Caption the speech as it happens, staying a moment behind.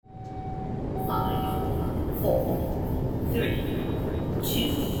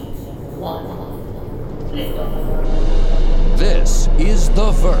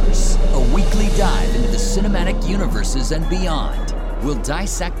The Verse, a weekly dive into the cinematic universes and beyond. We'll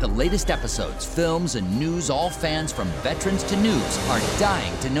dissect the latest episodes, films, and news all fans from veterans to noobs are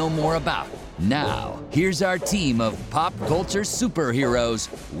dying to know more about. Now, here's our team of pop culture superheroes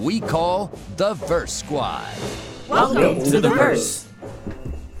we call the Verse Squad. Welcome to The Verse.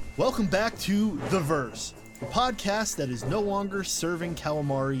 Welcome back to The Verse, the podcast that is no longer serving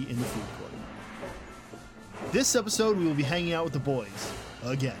calamari in the food court. This episode, we will be hanging out with the boys,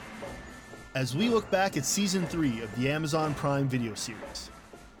 again, as we look back at Season 3 of the Amazon Prime video series.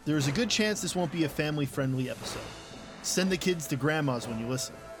 There is a good chance this won't be a family-friendly episode. Send the kids to grandma's when you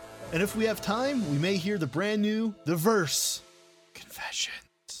listen. And if we have time, we may hear the brand new The Verse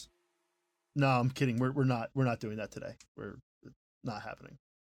Confessions. No, I'm kidding. We're not doing that today. We're not happening.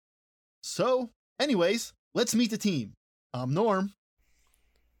 So, anyways, let's meet the team. I'm Norm.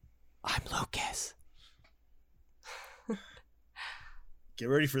 I'm Lucas. Get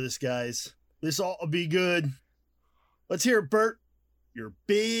ready for this, guys. This all will be good. Let's hear it, Bert. Your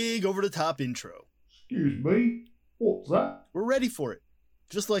big over-the-top intro. Excuse me? What's that? We're ready for it.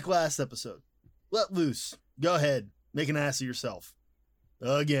 Just like last episode. Let loose. Go ahead. Make an ass of yourself.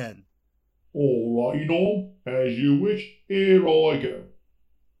 Again. Alrighty, Norm. As you wish, here I go.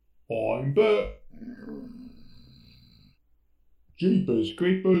 I'm Bert. Jeepers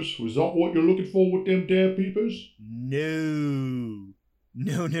creepers, was that what you're looking for with them damn peepers? No.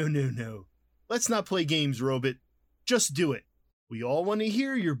 Let's not play games, Robit. Just do it. We all want to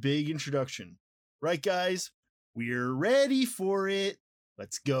hear your big introduction. Right, guys? We're ready for it.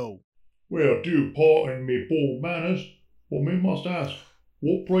 Let's go. Well, do pardon me poor manners, but me must ask,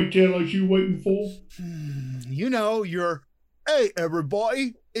 what pray tell is you waiting for? You know, hey,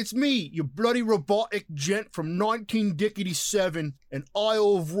 everybody, it's me, your bloody robotic gent from 1987 and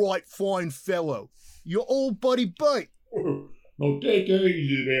Isle of Wight fine fellow. Your old buddy Bert. Now take it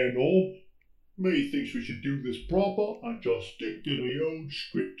easy there, Norm. Me thinks we should do this proper and just stick to the old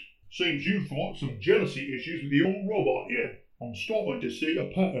script. Seems you've got some jealousy issues with the old robot here. I'm starting to see a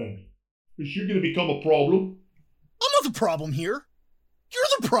pattern. Is she going to become a problem? I'm not the problem here. You're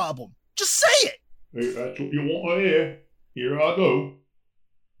the problem. Just say it. If that's what you want to hear, here I go.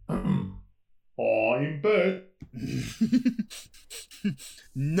 I'm Bert.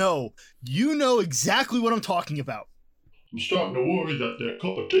 No, you know exactly what I'm talking about. I'm starting to worry that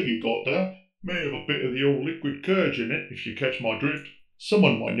cup of tea you got there may have a bit of the old liquid courage in it, if you catch my drift.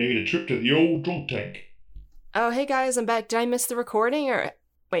 Someone might need a trip to the old drunk tank. Oh, hey guys, I'm back. Did I miss the recording or...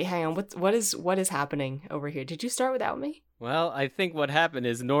 Wait, hang on. What is happening over here? Did you start without me? Well, I think what happened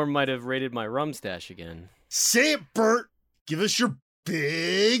is Norm might have raided my rum stash again. Say it, Bert. Give us your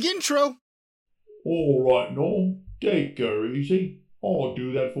big intro. All right, Norm. Take her easy. I'll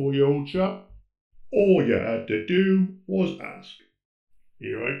do that for you, old chap. All you had to do was ask.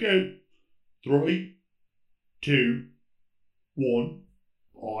 Here I go. 3, 2, 1.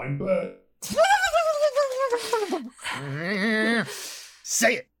 I'm Bert.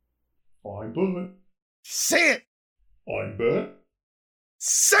 Say it. I'm Bert. Say it. I'm Bert.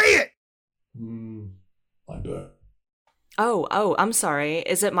 Say it. I'm Bert. Oh, I'm sorry.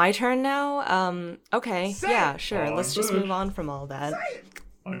 Is it my turn now? Okay. Say yeah, it. sure. Let's just move on from all that.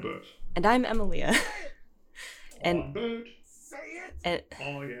 I'm Bert. And I'm Emilia. I'm Bert. Say it. and I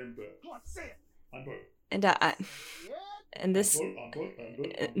am Bert. Come on, say it. I'm Bert. and this I'm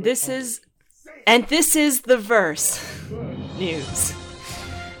Bert. this is the Verse News,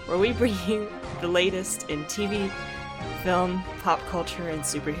 where we bring you the latest in TV, film, pop culture, and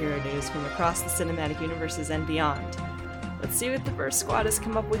superhero news from across the cinematic universes and beyond. Let's see what the Verse Squad has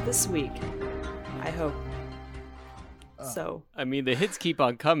come up with this week. I hope. So. I mean, the hits keep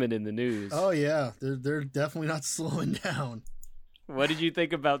on coming in the news. Oh yeah, they're definitely not slowing down. What did you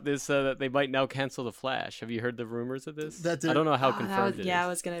think about this, that they might now cancel The Flash? Have you heard the rumors of this? That I don't know how confirmed it is. Yeah, I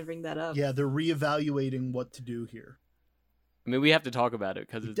was going to bring that up. Yeah, they're reevaluating what to do here. I mean, we have to talk about it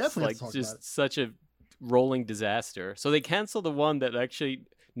because it's definitely have like to talk just about it. such a rolling disaster. So they canceled the one that actually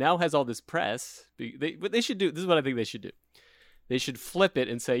now has all this press. What they should do, this is what I think they should do. They should flip it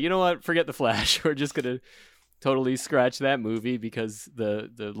and say, you know what, forget The Flash. We're just going to totally scratch that movie because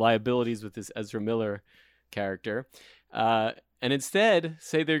the liabilities with this Ezra Miller character. And instead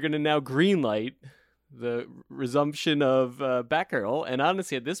say they're going to now greenlight the resumption of Batgirl. And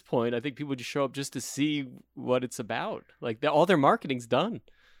honestly, at this point, I think people just show up just to see what it's about. Like, all their marketing's done.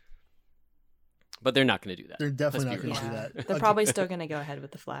 But they're not going to do that. They're definitely Let's not be going to real. do that. They're probably still going to go ahead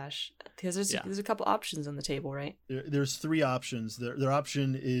with The Flash because there's Yeah. a couple options on the table, right? There's 3 options. Their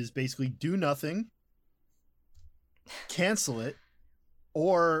option is basically do nothing, cancel it,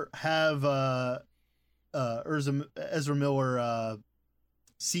 or have Ezra Miller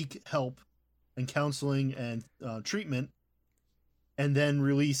seek help and counseling and treatment, and then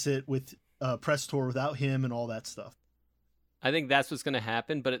release it with a press tour without him and all that stuff. I think that's what's going to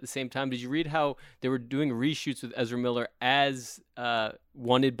happen. But at the same time, did you read how they were doing reshoots with Ezra Miller as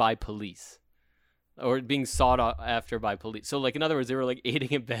wanted by police, or being sought after by police? So, like, in other words, they were like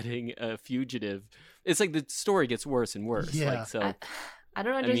aiding and abetting a fugitive. It's like the story gets worse and worse. Yeah. Like, so I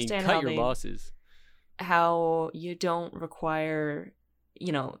don't understand cut your losses. How you don't require,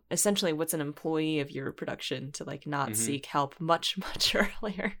 essentially what's an employee of your production to like not seek help much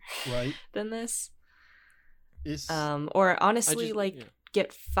earlier right than this. It's, or honestly,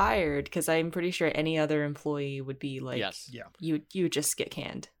 get fired, because I'm pretty sure any other employee would be like, yes, yeah, you just get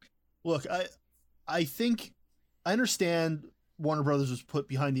canned. Look, I think I understand Warner Brothers was put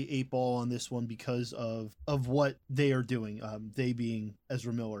behind the 8 ball on this one because of what they are doing. They being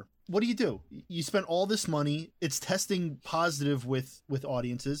Ezra Miller. What do? You spent all this money. It's testing positive with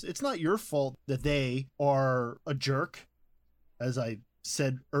audiences. It's not your fault that they are a jerk, as I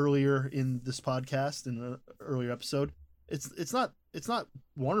said earlier in this podcast in an earlier episode. It's not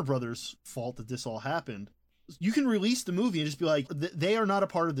Warner Brothers' fault that this all happened. You can release the movie and just be like, they are not a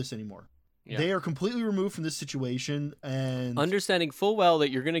part of this anymore. Yeah. They are completely removed from this situation, and understanding full well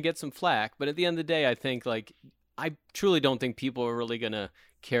that you're going to get some flack. But at the end of the day, I think, like, I truly don't think people are really going to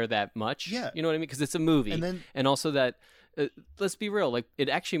care that much. Yeah. You know what I mean? Because it's a movie. And also that, let's be real, like, it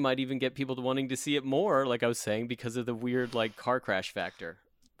actually might even get people to wanting to see it more, like I was saying, because of the weird, like, car crash factor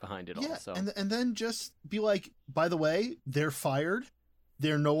behind it all. So. And then just be like, by the way, they're fired.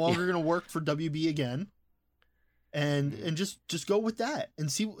 They're no longer going to work for WB again. And just go with that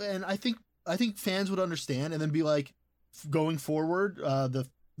and see. And I think fans would understand, and then be like, going forward,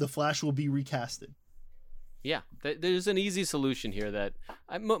 the Flash will be recasted. Yeah, there's an easy solution here that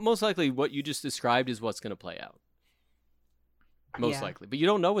most likely what you just described is what's going to play out. Most likely. But you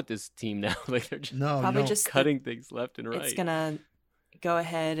don't know with this team now. Like, they're just probably just cutting things left and right. It's going to go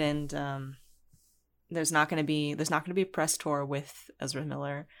ahead and there's not going to be a press tour with Ezra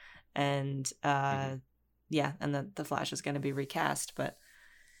Miller, and and the Flash is going to be recast. But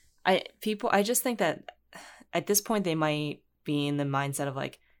I just think that at this point they might be in the mindset of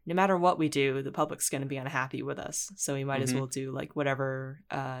like, no matter what we do, the public's going to be unhappy with us, so we might as well do like whatever,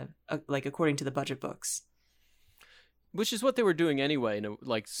 like according to the budget books. Which is what they were doing anyway.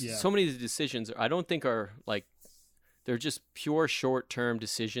 So many of the decisions I don't think are like, they're just pure short-term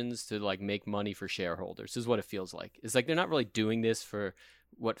decisions to like make money for shareholders. Is what it feels like. It's like they're not really doing this for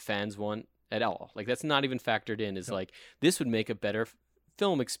what fans want at all. Like, that's not even factored in. Is like, this would make a better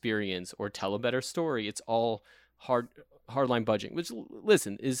film experience or tell a better story. It's all hardline budgeting, which,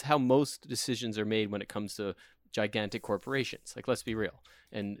 listen, is how most decisions are made when it comes to gigantic corporations. Like, let's be real.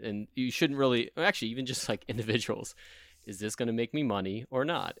 And you shouldn't really, actually, even just like individuals, is this going to make me money or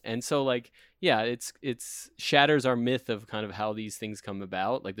not? And so, like, yeah, it's shatters our myth of kind of how these things come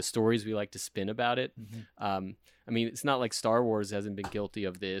about, like the stories we like to spin about it. I mean, it's not like Star Wars hasn't been guilty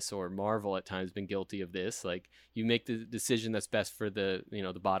of this, or Marvel at times been guilty of this. Like, you make the decision that's best for the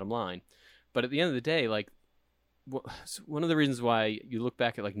bottom line. But at the end of the day, like, one of the reasons why you look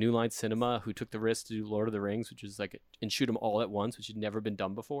back at like New Line Cinema, who took the risk to do Lord of the Rings, which is like, and shoot them all at once, which had never been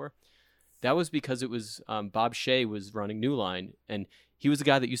done before. That was because it was Bob Shea was running New Line, and he was the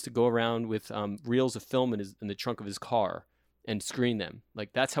guy that used to go around with reels of film in the trunk of his car and screen them.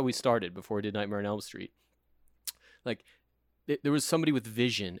 Like, that's how we started before we did Nightmare on Elm Street. Like, there was somebody with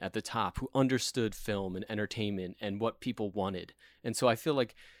vision at the top who understood film and entertainment and what people wanted. And so I feel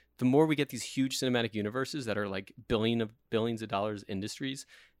like the more we get these huge cinematic universes that are like billions of dollars industries,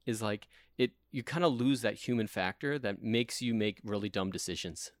 is like, you kind of lose that human factor that makes you make really dumb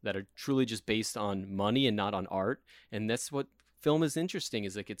decisions that are truly just based on money and not on art. And that's what film is interesting,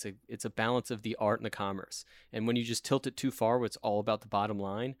 is like, it's a balance of the art and the commerce. And when you just tilt it too far where it's all about the bottom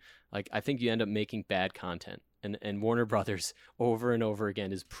line, like, I think you end up making bad content. And Warner Brothers over and over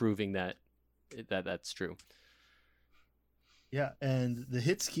again is proving that that's true. Yeah, and the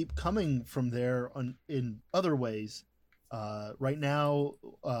hits keep coming from there in other ways. Right now,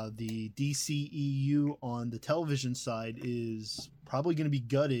 the DCEU on the television side is probably going to be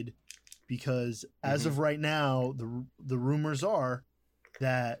gutted, because as of right now, the rumors are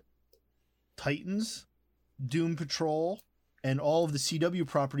that Titans, Doom Patrol, and all of the CW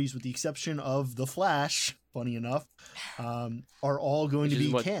properties, with the exception of The Flash, funny enough, are all going to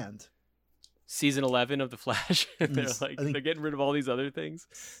be canned. Season 11 of The Flash. They're getting rid of all these other things.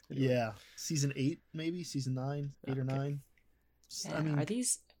 Yeah. Season 8, maybe? Season 9? 8 or 9? Yeah, I mean,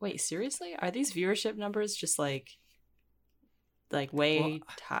 wait, seriously? Are these viewership numbers just like way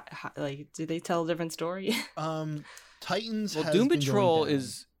high, like, do they tell a different story? Titans. Well, has Doom been Patrol going down.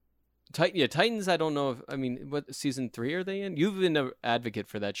 is Titans. I don't know if what season 3 are they in? You've been an advocate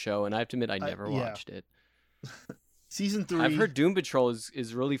for that show, and I have to admit I never watched it. Season 3. I've heard Doom Patrol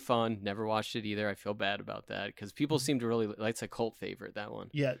is really fun. Never watched it either. I feel bad about that because people seem to really like. It's a cult favorite, that one.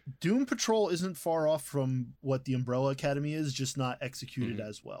 Yeah, Doom Patrol isn't far off from what the Umbrella Academy is, just not executed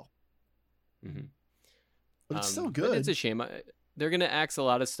as well. Mm-hmm. But it's still But good. it's a shame. They're gonna axe a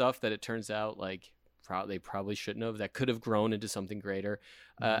lot of stuff that it turns out like they probably shouldn't have. That could have grown into something greater.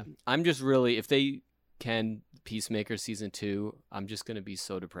 I'm just really, if they can Peacemaker season 2, I'm just gonna be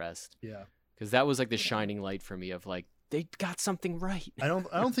so depressed. Yeah. Because that was like the shining light for me of like they got something right. I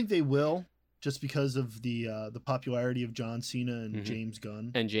don't think they will, just because of the popularity of John Cena and James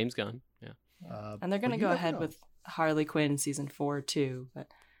Gunn. And James Gunn, yeah. And they're going to go ahead with Harley Quinn season 4 too, but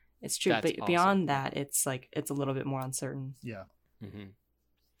it's true. That's But awesome. beyond that, it's a little bit more uncertain. Yeah. Mm-hmm.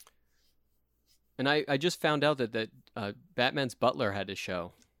 And I just found out that Batman's butler had a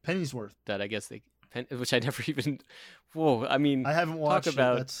show Pennyworth. that I guess which I never even. Whoa! I mean, I haven't watched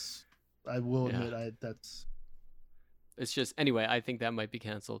about, it. I will admit, that's. It's just anyway. I think that might be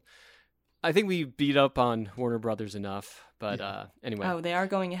canceled. I think we beat up on Warner Brothers enough, but anyway. Oh, they are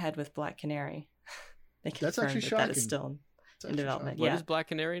going ahead with Black Canary. They That's confirmed actually that is shocking. still in development. What Yeah. is Black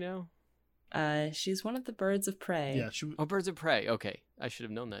Canary now? She's one of the birds of prey. Yeah, Oh, Birds of Prey. Okay, I should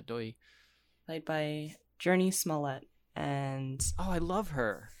have known that. Doi. Played by Journey Smollett. And Oh, I love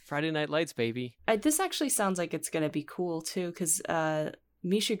her. Friday Night Lights, baby. this actually sounds like it's going to be cool too, because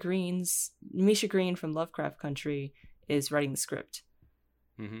Misha Green from Lovecraft Country is writing the script.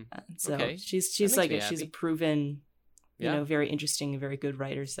 Mm-hmm. So Okay. she's That like makes me she's a happy. proven, Yeah. very interesting and very good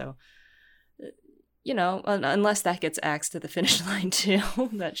writer. So, unless that gets axed to the finish line too,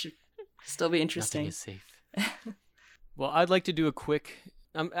 that should still be Nothing interesting. is safe. Well, I'd like to do a quick.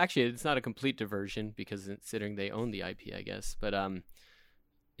 Actually, it's not a complete diversion because considering they own the IP, I guess. But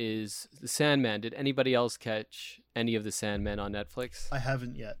is the Sandman? Did anybody else catch any of the Sandman on Netflix? I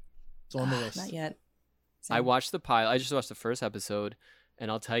haven't yet. It's on the list. Not yet. I watched the pilot. I just watched the first episode, and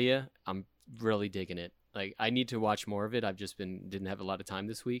I'll tell you, I'm really digging it. Like, I need to watch more of it. I've just didn't have a lot of time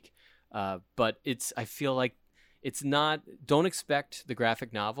this week. But I feel like it's not. Don't expect the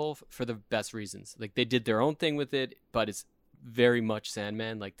graphic novel for the best reasons. Like, they did their own thing with it, but it's very much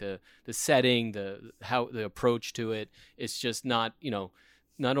Sandman. Like the setting, the approach to it. It's just not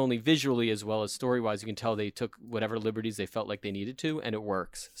not only visually as well as story-wise, you can tell they took whatever liberties they felt like they needed to, and it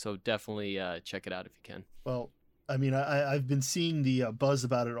works. So definitely check it out if you can. Well, I mean, I've been seeing the buzz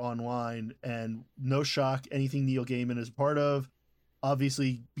about it online, and no shock, anything Neil Gaiman is a part of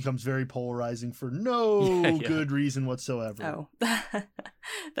obviously becomes very polarizing for no good reason whatsoever. Oh, thought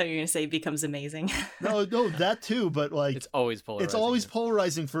you were gonna say becomes amazing. No, that too, but like It's always polarizing. It's always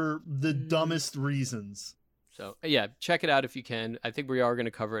polarizing for the dumbest reasons. So yeah, check it out if you can. I think we are going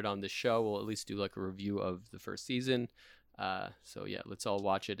to cover it on the show. We'll at least do like a review of the first season. So yeah, let's all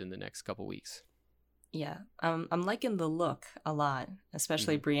watch it in the next couple weeks. Yeah, I'm liking the look a lot,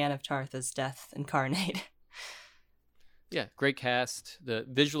 especially Brienne of Tarth as Death Incarnate. Yeah, great cast.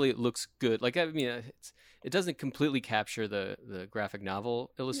 Visually it looks good. Like, I mean, it doesn't completely capture the graphic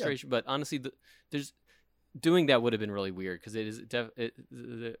novel illustration, but honestly, there's doing that would have been really weird because it is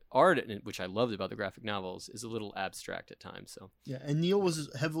the art in it, which I loved about the graphic novels, is a little abstract at times. So yeah, and Neil was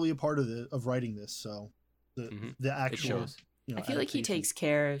heavily a part of writing this, so the actual. It shows. I feel like he really takes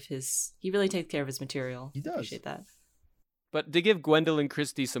care of his material. He does. I appreciate that. But to give Gwendolyn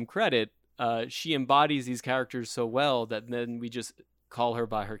Christie some credit, she embodies these characters so well that then we just call her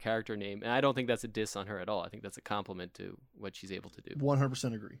by her character name. And I don't think that's a diss on her at all. I think that's a compliment to what she's able to do.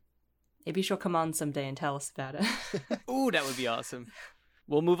 100% agree. Maybe she'll come on someday and tell us about it. Ooh, that would be awesome.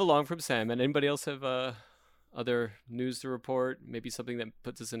 We'll move along from Sandman. Anybody else have other news to report? Maybe something that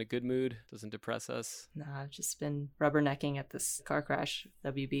puts us in a good mood, doesn't depress us? Nah, I've just been rubbernecking at this car crash,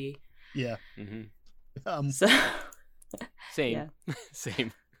 WB. Yeah. Mm-hmm. So Same.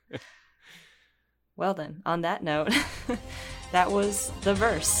 Same. Well then, on that note, that was The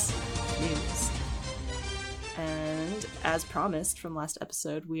Verse news. And as promised from last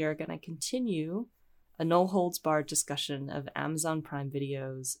episode, we are going to continue a no-holds-barred discussion of Amazon Prime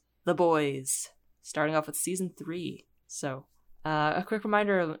Video's The Boys, starting off with Season 3. So, a quick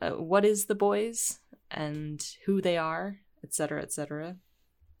reminder of what is The Boys and who they are, etc., etc.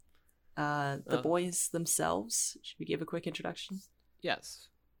 The Boys themselves, should we give a quick introduction? Yes.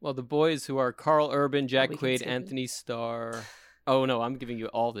 Well, the boys who are Carl Urban, Jack we can Quaid, skip it. Anthony Starr. Oh, no, I'm giving you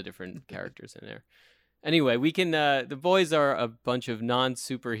all the different characters in there. Anyway, we can. The boys are a bunch of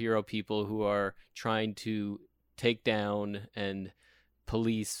non-superhero people who are trying to take down and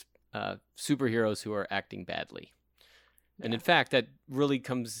police superheroes who are acting badly. And in fact, that really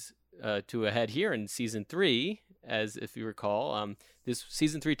comes to a head here in season 3, as if you recall. This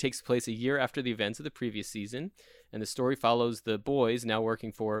season 3 takes place a year after the events of the previous season, and the story follows the boys now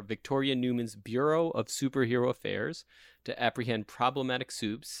working for Victoria Newman's Bureau of Superhero Affairs to apprehend problematic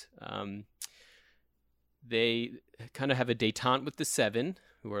supes. They kind of have a détente with the Seven,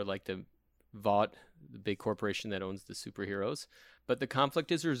 who are like the Vought, the big corporation that owns the superheroes. But the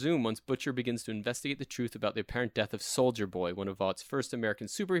conflict is resumed once Butcher begins to investigate the truth about the apparent death of Soldier Boy, one of Vought's first American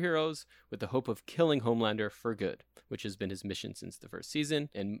superheroes, with the hope of killing Homelander for good, which has been his mission since the first season.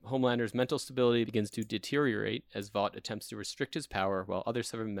 And Homelander's mental stability begins to deteriorate as Vought attempts to restrict his power, while other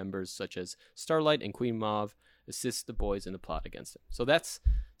Seven members, such as Starlight and Queen Mauve, assist the boys in the plot against him. So that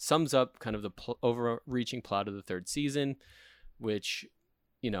sums up kind of the overreaching plot of the 3rd season, which,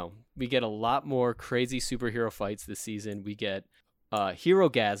 we get a lot more crazy superhero fights this season. We get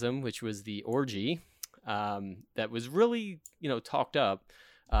Herogasm, which was the orgy that was really, talked up.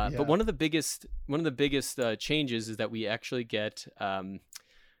 But one of the biggest changes is that we actually get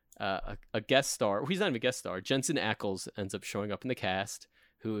a guest star. He's not even a guest star. Jensen Ackles ends up showing up in the cast,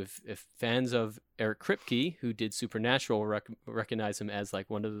 who, if fans of Eric Kripke, who did Supernatural, recognize him as like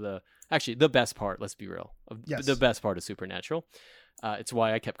one of the best part, let's be real, the best part of Supernatural. It's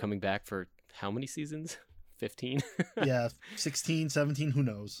why I kept coming back for how many seasons? 15? Yeah, 16, 17, who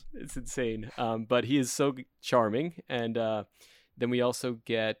knows? It's insane. But he is so charming. And then we also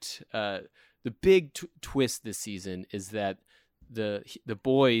get the big twist this season is that the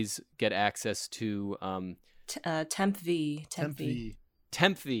boys get access to Temp V.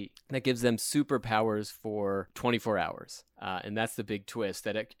 Temp V, that gives them superpowers for 24 hours. And that's the big twist,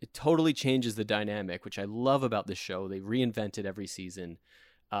 that it totally changes the dynamic, which I love about this show. They reinvent it every season.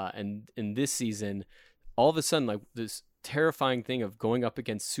 And in this season, all of a sudden, like this terrifying thing of going up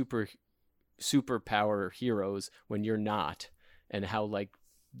against superpower heroes when you're not, and how like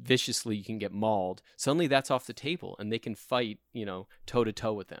viciously you can get mauled, suddenly that's off the table and they can fight, toe to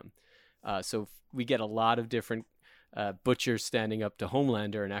toe with them. So we get a lot of different Butcher standing up to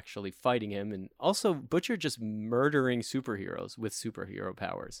Homelander and actually fighting him, and also Butcher just murdering superheroes with superhero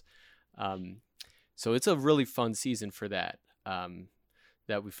powers. So it's a really fun season for that.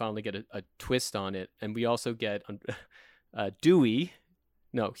 That we finally get a twist on it, and we also get Huey,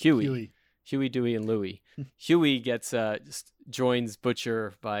 Dewey, and Louie. Huey gets joins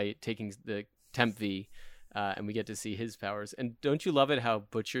Butcher by taking the Temp V. And we get to see his powers. And don't you love it how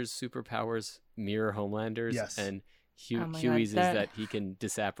Butcher's superpowers mirror Homelander's? Yes. And Huey's is that he can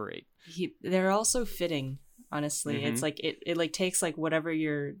disapparate. They're also fitting, honestly. Mm-hmm. It's like it like takes like whatever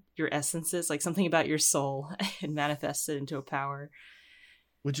your essence is, like something about your soul, and manifests it into a power.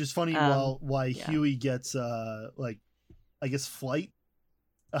 Which is funny. Huey gets flight.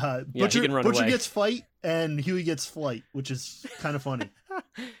 Butcher gets fight, and Huey gets flight, which is kind of funny.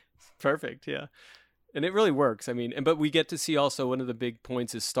 Perfect. Yeah. And it really works. I mean, but we get to see also one of the big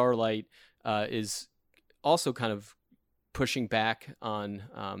points is Starlight is also kind of pushing back on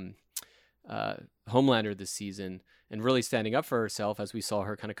Homelander this season and really standing up for herself, as we saw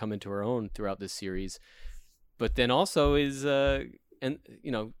her kind of come into her own throughout this series. But then also is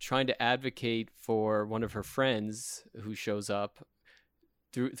trying to advocate for one of her friends who shows up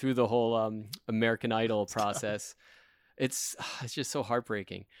through the whole American Idol process. It's just so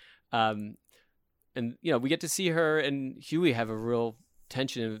heartbreaking. And, we get to see her and Huey have a real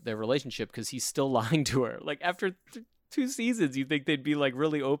tension in their relationship because he's still lying to her. Like, after 2 seasons, you'd think they'd be, like,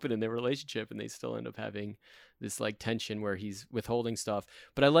 really open in their relationship, and they still end up having this, like, tension where he's withholding stuff.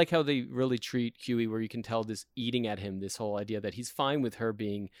 But I like how they really treat Huey, where you can tell this eating at him, this whole idea that he's fine with her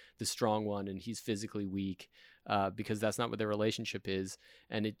being the strong one and he's physically weak, because that's not what their relationship is.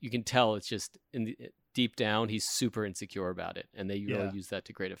 And you can tell it's just deep down, he's super insecure about it, and they really use that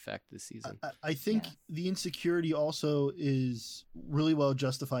to great effect this season. I think the insecurity also is really well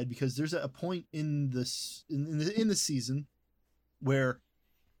justified, because there's a point in this in the season where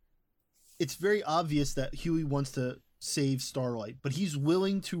it's very obvious that Huey wants to save Starlight, but he's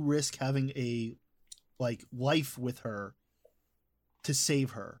willing to risk having a life with her to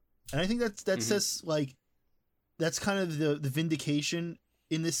save her. And I think that says that's kind of the vindication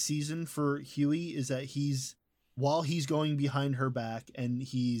in this season for Huey, is that while he's going behind her back and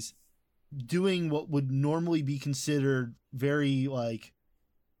he's doing what would normally be considered very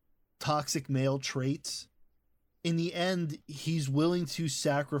toxic male traits, in the end, he's willing to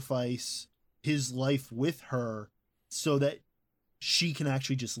sacrifice his life with her so that she can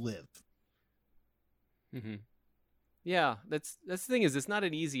actually just live. Mm-hmm. Yeah, that's the thing, is it's not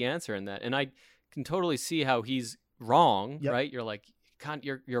an easy answer in that. And I can totally see how he's wrong, right? You're like,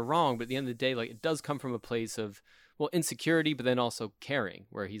 you're wrong, but at the end of the day, it does come from a place of, well, insecurity, but then also caring,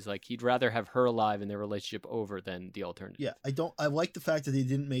 where he's like, he'd rather have her alive and their relationship over than the alternative. Yeah, I like the fact that they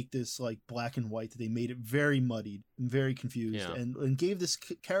didn't make this like black and white, that they made it very muddied and very confused, and gave this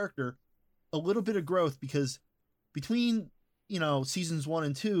character a little bit of growth, because between, seasons 1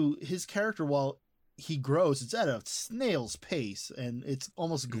 and 2, his character, while he grows, it's at a snail's pace and it's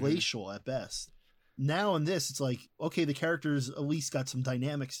almost glacial at best. Now in this, it's like, okay, the character's at least got some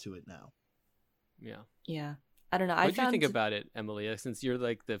dynamics to it now. Yeah. Yeah. I don't know. What do you think about it, Emily? Since you're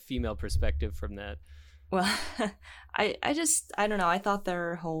like the female perspective from that. Well, I don't know. I thought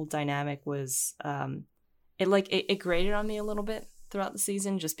their whole dynamic was, it grated on me a little bit throughout the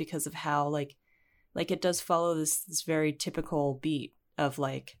season, just because of how like it does follow this very typical beat of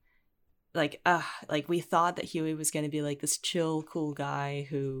like we thought that Hughie was going to be like this chill, cool guy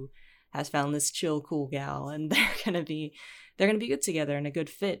who has found this chill, cool gal, and they're gonna be good together and a good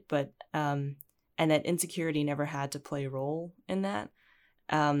fit, but and that insecurity never had to play a role in that,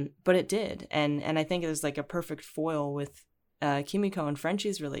 but it did, and I think it was like a perfect foil with Kimiko and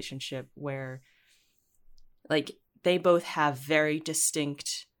Frenchie's relationship, where like they both have very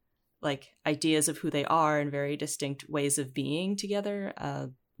distinct like ideas of who they are and very distinct ways of being together,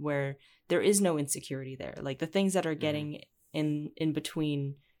 where there is no insecurity there. Like the things that are getting in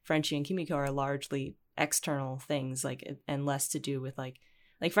between Frenchie and Kimiko are largely external things, like, and less to do with like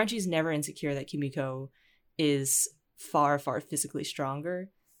Frenchie's never insecure that Kimiko is far physically stronger.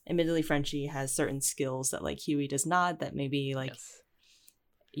 Admittedly, Frenchie has certain skills that like Hughie does not, that maybe like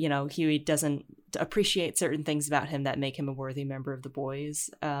Hughie doesn't appreciate certain things about him that make him a worthy member of the boys.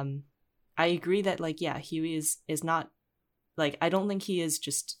 I agree that like Hughie is not, like, I don't think he is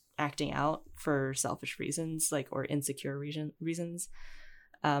just acting out for selfish reasons, like, or insecure reasons.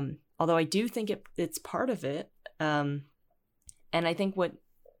 Although I do think it's part of it. And I think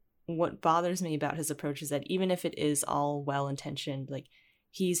what bothers me about his approach is that even if it is all well-intentioned, like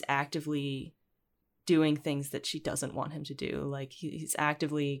he's actively doing things that she doesn't want him to do. Like he's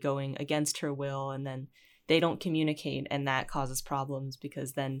actively going against her will, and then they don't communicate, and that causes problems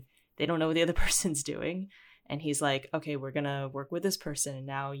because then they don't know what the other person's doing. And he's like, okay, we're gonna work with this person, and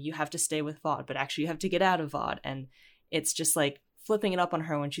now you have to stay with Vought, but actually you have to get out of Vought. And it's just like flipping it up on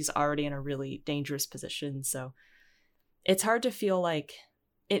her when she's already in a really dangerous position. So it's hard to feel like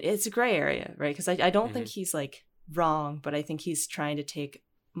it's a gray area, right? Because I don't think he's like wrong, but I think he's trying to take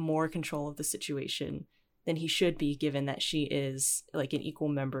more control of the situation than he should be, given that she is like an equal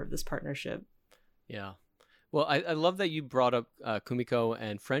member of this partnership. Yeah. Well, I love that you brought up Kumiko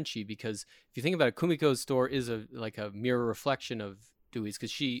and Frenchie, because if you think about it, Kumiko's store is a mirror reflection of Dewey's,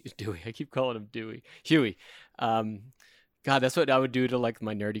 because Dewey, I keep calling him Hughie. God, that's what I would do to like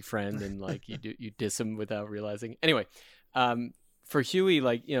my nerdy friend, and like you diss him without realizing. Anyway, for Hughie,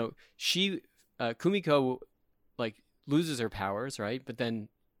 like, Kumiko like loses her powers, right? But then,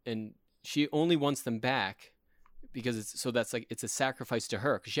 and she only wants them back because it's a sacrifice to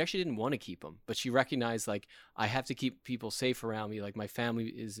her, because she actually didn't want to keep them, but she recognized like, I have to keep people safe around me. Like my family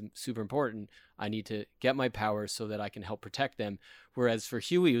is super important. I need to get my powers so that I can help protect them. Whereas for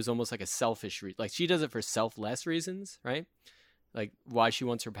Hughie, it was almost like a selfish like she does it for selfless reasons, right? Like why she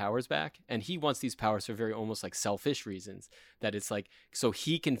wants her powers back, and he wants these powers for very almost like selfish reasons, that it's like so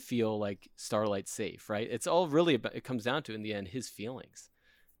he can feel like Starlight safe, right? It's all really about, it comes down to in the end his feelings,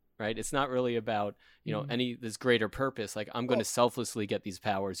 right? It's not really about any this greater purpose, like I'm going to selflessly get these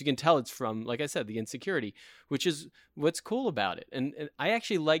powers. You can tell it's from, like I said, the insecurity, which is what's cool about it. And I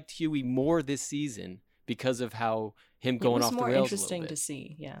actually liked Hughie more this season because of how him going off the rails a little bit. It was more interesting to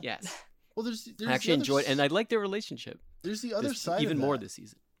see. Yeah. Yes. Well, there's I actually enjoyed, and I like their relationship. There's the other side even of that. more this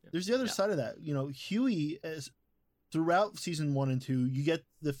season. Yeah. There's the other side of that. Hughie, as throughout season 1 and 2, you get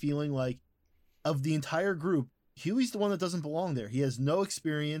the feeling like of the entire group, Hughie's the one that doesn't belong there. He has no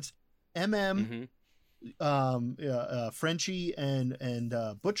experience. Frenchie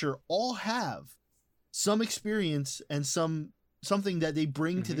and Butcher all have some experience and something that they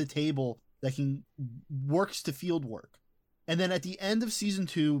bring to the table that can works to field work. And then at the end of season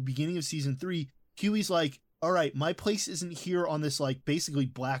 2, beginning of season 3, Hughie's like, all right, my place isn't here on this like basically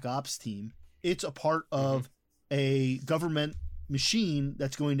black ops team. It's a part of a government machine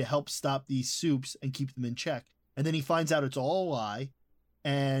that's going to help stop these soups and keep them in check. And then he finds out it's all a lie.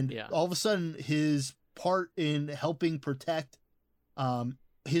 And all of a sudden his part in helping protect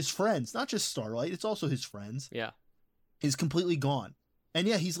his friends, not just Starlight, it's also his friends, is completely gone. And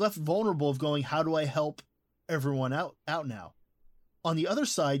he's left vulnerable of going, how do I help everyone out now? On the other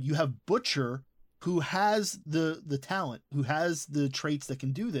side, you have Butcher, who has the talent, who has the traits that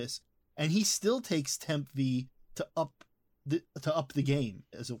can do this, and he still takes Temp V to up the game,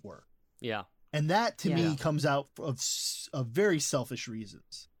 as it were. Yeah. And that to me Yeah. comes out of very selfish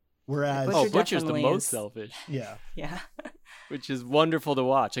reasons. Whereas, Butcher's the definitely most is- selfish, yeah, Yeah. which is wonderful to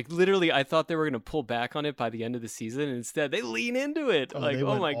watch. Like literally, I thought they were going to pull back on it by the end of the season, and instead they lean into it. Like, they oh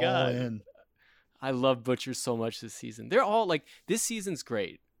went my all god, in. I love Butcher so much this season. They're all like, this season's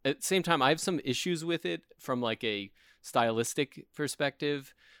great. At the same time, I have some issues with it from like a stylistic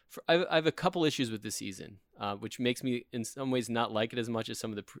perspective. I have a couple issues with this season, which makes me in some ways not like it as much as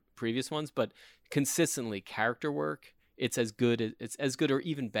some of the previous ones. But consistently, character work, it's as good or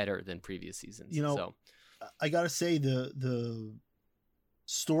even better than previous seasons. You know, so. I gotta say the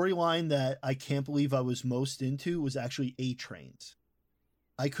storyline that I can't believe I was most into was actually A-Train's.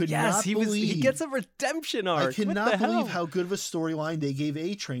 I could not believe he gets a redemption arc. I What cannot the hell? believe how good of a storyline they gave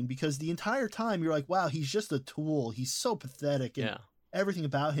A-Train, because the entire time you're like, wow, he's just a tool. He's so pathetic and everything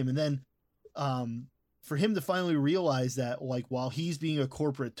about him. And then for him to finally realize that, like, while he's being a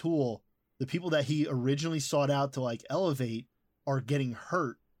corporate tool, the people that he originally sought out to like elevate are getting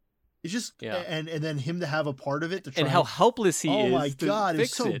hurt. It's just and then him to have a part of it to try and how helpless he is. Oh my god,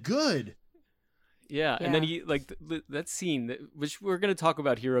 it's so it. good. Yeah, and then he like that scene, which we're gonna talk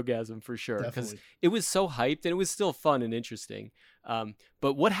about Herogasm for sure, because it was so hyped and it was still fun and interesting.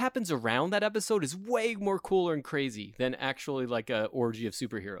 But what happens around that episode is way more cooler and crazy than actually like a orgy of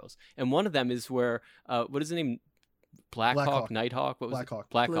superheroes. And one of them is where what is the name? Blackhawk, Nighthawk, what was Blackhawk. it?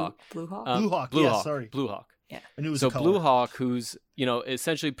 Blackhawk. Blue Hawk. Blue Hawk. Blue Yeah, Hawk. sorry. Blue Hawk. Yeah. I knew it was So a color. Blue Hawk, who's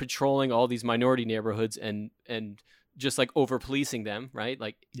essentially patrolling all these minority neighborhoods and just like over policing them, right?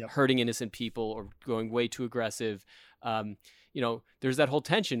 Like hurting innocent people or going way too aggressive. There's that whole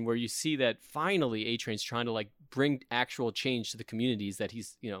tension where you see that finally A-Train's trying to like bring actual change to the communities that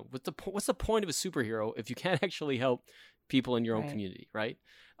he's, what's the point of a superhero if you can't actually help people in your own community, right?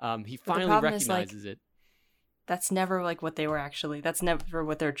 He finally recognizes it. That's never like what they were actually, that's never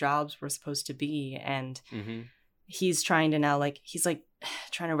what their jobs were supposed to be. And he's trying to now he's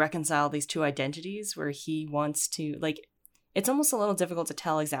trying to reconcile these two identities where he wants to it's almost a little difficult to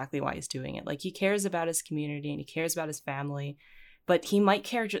tell exactly why he's doing it. Like, he cares about his community and he cares about his family, but he might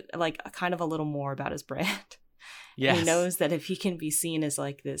care kind of a little more about his brand. Yes. He knows that if he can be seen as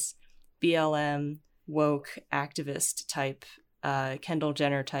like this BLM woke activist type, Kendall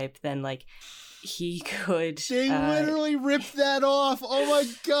Jenner type, then he could. They literally ripped that off. Oh my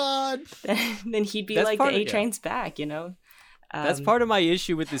god! Then he'd be like the A-Train's back, That's part of my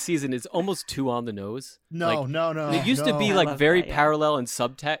issue with the season. It's almost too on the nose. No. It used to be very parallel and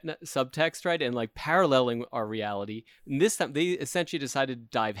subtext, right? And like paralleling our reality. And this time they essentially decided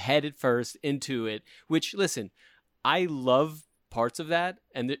to dive head first into it. Which, listen, I love parts of that,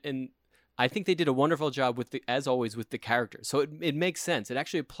 and I think they did a wonderful job as always with the characters. So it makes sense. It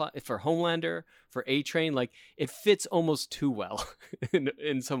actually applies for Homelander, for A-Train. Like, it fits almost too well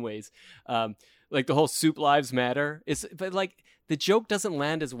in some ways. Like the whole soup lives matter. But like the joke doesn't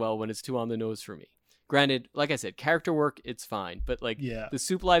land as well when it's too on the nose for me. Granted, like I said, character work, it's fine. But like the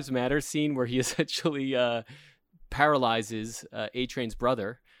soup lives matter scene where he essentially paralyzes A-Train's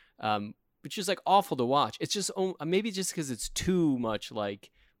brother, which is like awful to watch. It's just maybe just because it's too much like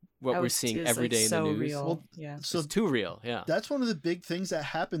what we're seeing every day in the news. Real. Well, yeah, so it's too real. Yeah, that's one of the big things that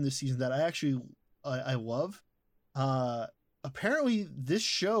happened this season that I actually I love. Apparently, this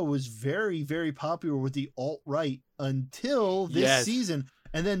show was very, very popular with the alt-right until this season,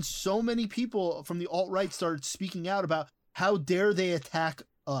 and then so many people from the alt-right started speaking out about how dare they attack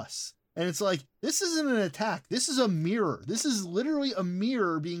us. And it's like, this isn't an attack. This is a mirror. This is literally a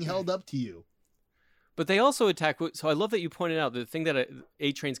mirror being held up to you. But they also attack. So I love that you pointed out the thing that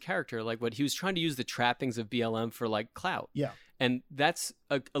A-Train's character, like what he was trying to use the trappings of BLM for like clout. Yeah. And that's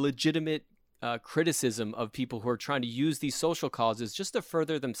a legitimate criticism of people who are trying to use these social causes just to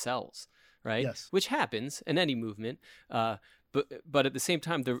further themselves, right? Yes. Which happens in any movement. But at the same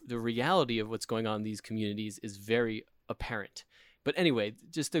time, the reality of what's going on in these communities is very apparent. But anyway,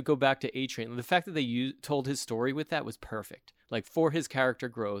 just to go back to A-Train, the fact that they told his story with that was perfect, like for his character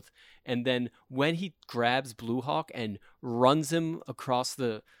growth. And then when he grabs Blue Hawk and runs him across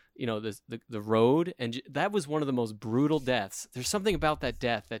the road, and that was one of the most brutal deaths. There's something about that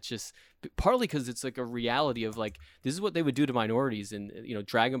death that's just partly because it's like a reality of like, this is what they would do to minorities and,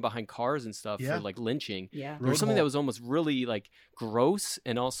 drag them behind cars and stuff for like lynching. Yeah. There was something that was almost really like gross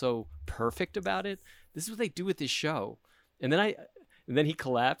and also perfect about it. This is what they do with this show. And then he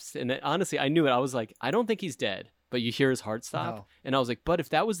collapsed. And honestly, I knew it. I was like, I don't think he's dead, but you hear his heart stop. No. And I was like, but if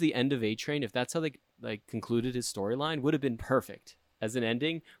that was the end of A-Train, if that's how they like concluded his storyline, would have been perfect as an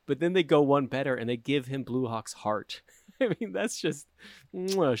ending. But then they go one better and they give him Blue Hawk's heart. I mean, that's just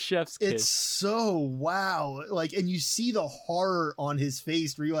chef's kiss. It's so wow. Like, and you see the horror on his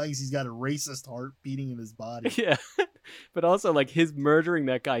face, realizing he's got a racist heart beating in his body. Yeah. But also, like, his murdering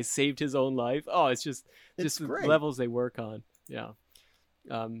that guy saved his own life. Oh, it's just It's the great. levels they work on. Yeah.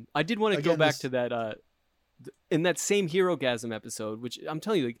 I did want to go Again, back this- to that in that same Herogasm episode, which I'm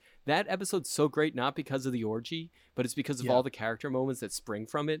telling you, like, that episode's so great, not because of the orgy, but it's because of Yeah. all the character moments that spring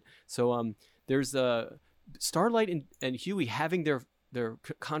from it. So there's Starlight and Huey having their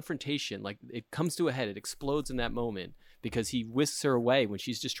confrontation. Like, it comes to a head, it explodes in that moment because he whisks her away when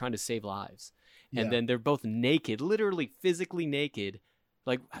she's just trying to save lives. Yeah. And then they're both naked, literally physically naked.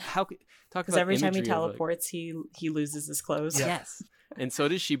 Like, how talk Because about every time he imagery of, like- teleports, he loses his clothes. Yeah. Yes. And so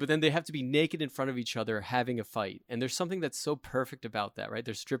does she, but then they have to be naked in front of each other having a fight. And there's something that's so perfect about that, right?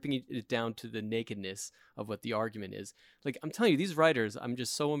 They're stripping it down to the nakedness of what the argument is. Like, I'm telling you, these writers, I'm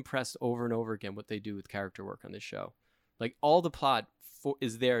just so impressed over and over again what they do with character work on this show. Like, all the plot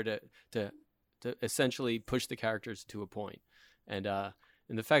is there to essentially push the characters to a point. And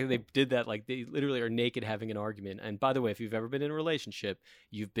the fact that they did that, like, they literally are naked having an argument. And by the way, if you've ever been in a relationship,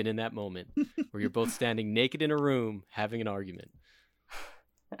 you've been in that moment where you're both standing naked in a room having an argument.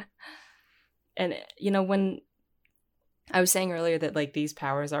 And, you know, when I was saying earlier that, like, these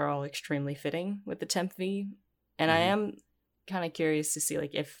powers are all extremely fitting with the Temp V, and I am kind of curious to see,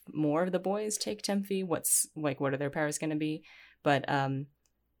 like, if more of the boys take Temp V, what are their powers going to be? But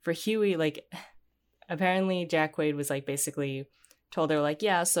for Huey, like, apparently Jack Quaid was, like, basically told her, like,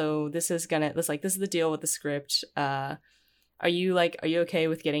 yeah, so this is the deal with the script. Are you okay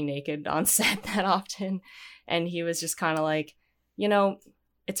with getting naked on set that often? And he was just kind of like, you know,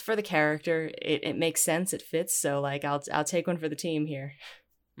 it's for the character. It makes sense. It fits. So, like, I'll take one for the team here.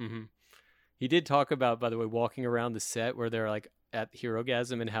 Mm-hmm. He did talk about, by the way, walking around the set where they're, like, at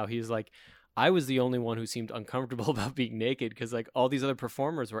Herogasm, and how he's like, I was the only one who seemed uncomfortable about being naked because, like, all these other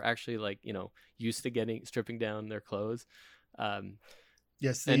performers were actually, like, you know, used to stripping down their clothes.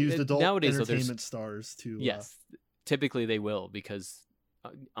 Yes, they and used adult nowadays, though, entertainment stars to. Yes, typically they will, because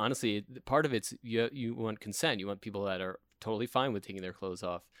honestly, part of it's you want consent. You want people that are totally fine with taking their clothes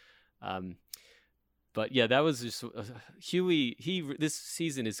off. But yeah, that was just Huey. This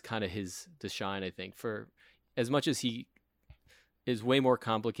season is kind of the shine, I think, for as much as he is way more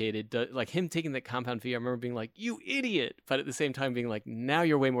complicated. Like, him taking that compound V, I remember being like, "You idiot," but at the same time being like, "Now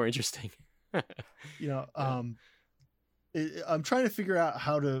you're way more interesting." You know, I'm trying to figure out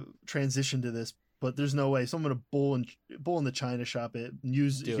how to transition to this, but there's no way. So I'm going to bull in the china shop it and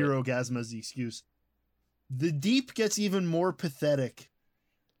use Do it. Herogasm as the excuse. The Deep gets even more pathetic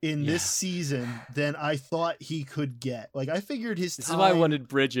in this season than I thought he could get. Like, I figured his This time... is why I wanted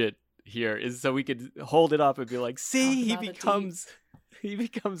Bridget here, is so we could hold it up and be like, see, Talk about he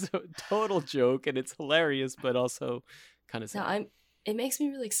becomes a total joke, and it's hilarious, but also kind of sad. Now, it makes me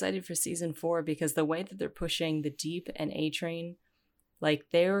really excited for season 4 because the way that they're pushing the Deep and A-Train, like,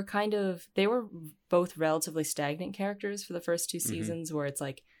 they were both relatively stagnant characters for the first 2 seasons, where it's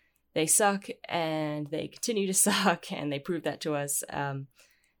like they suck and they continue to suck, and they prove that to us.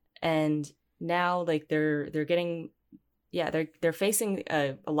 And now, like, they're getting, they're facing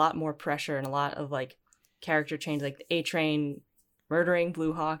a lot more pressure and a lot of, like, character change, like the A-Train murdering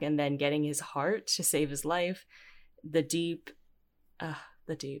Blue Hawk and then getting his heart to save his life. The Deep,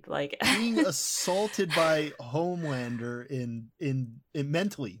 like being assaulted by Homelander in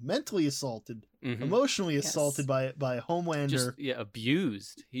mentally assaulted, emotionally assaulted by Homelander. Just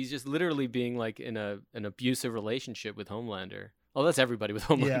abused. He's just literally being, like, in an abusive relationship with Homelander. Oh, that's everybody with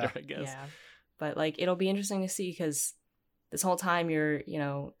Homelander, I guess. Yeah, but, like, it'll be interesting to see, because this whole time there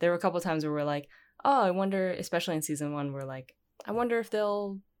were a couple of times where we're like, oh, I wonder, especially in season 1, we're like, I wonder if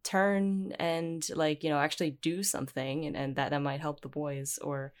they'll turn and, like, you know, actually do something, and that might help the boys,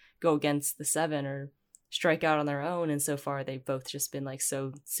 or go against the 7, or strike out on their own. And so far they've both just been, like,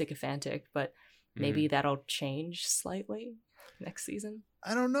 so sycophantic, but maybe that'll change slightly next season.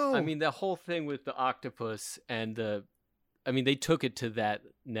 I don't know. I mean, the whole thing with the octopus and they took it to that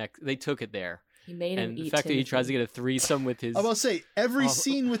they took it there. He made him and eat the fact that he tries to get a threesome with his... I'm about to say, every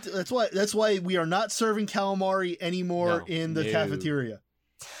scene with... That's why we are not serving calamari anymore in the cafeteria.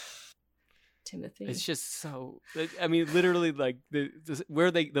 Timothy. It's just so... I mean, literally, like, the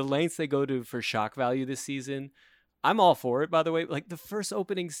lengths they go to for shock value this season, I'm all for it, by the way. Like, the first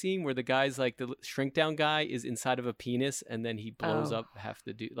opening scene where the guy's, like, the shrink down guy is inside of a penis, and then he blows up half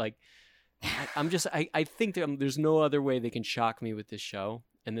the dude. Like, I think there's no other way they can shock me with this show.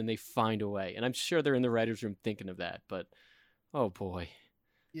 And then they find a way, and I'm sure they're in the writers' room thinking of that. But oh boy,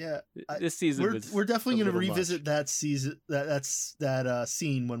 yeah, this season we're definitely going to revisit much. that season. That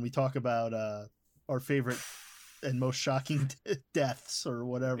scene when we talk about our favorite and most shocking deaths or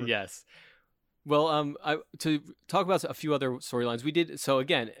whatever. Yes. Well, to talk about a few other storylines, we did. So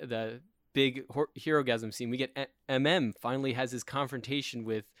again, the big hero-gasm scene, we get MM finally has his confrontation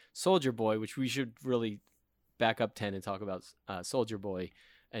with Soldier Boy, which we should really back up 10 and talk about Soldier Boy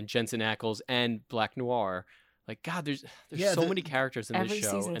and Jensen Ackles and Black Noir. Like, God, there's so many characters in this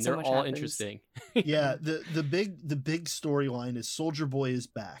show, and they're all interesting. Yeah, the big storyline is Soldier Boy is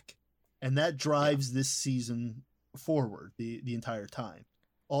back, and that drives this season forward the entire time.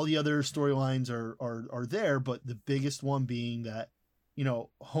 All the other storylines are there, but the biggest one being that, you know,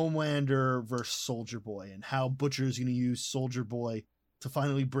 Homelander versus Soldier Boy, and how Butcher is going to use Soldier Boy to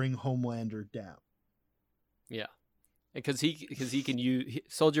finally bring Homelander down. Yeah, because he can use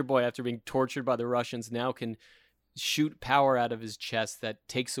Soldier Boy, after being tortured by the Russians, now can shoot power out of his chest that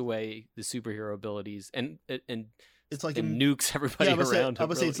takes away the superhero abilities and it's like nukes everybody around. I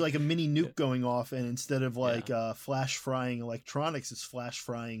would say it's like a mini nuke going off, and instead of flash frying electronics, it's flash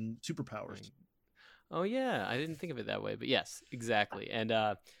frying superpowers. Oh yeah, I didn't think of it that way, but yes, exactly. And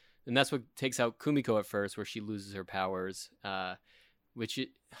that's what takes out Kumiko at first, where she loses her powers. By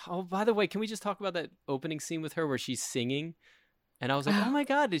the way, can we just talk about that opening scene with her where she's singing? And I was like, oh my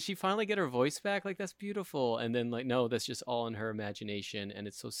God, did she finally get her voice back? Like, that's beautiful. And then, like, no, that's just all in her imagination, and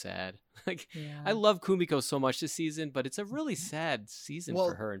it's so sad. Like, I love Kumiko so much this season, but it's a really sad season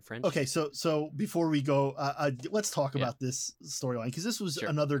for her and Frenchie. Okay, so before we go, let's talk about this storyline, because this was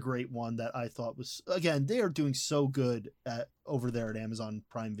another great one that I thought was, again, they are doing so good over there at Amazon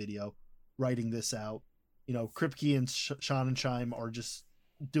Prime Video, writing this out. You know, Kripke and Sonnenschein are just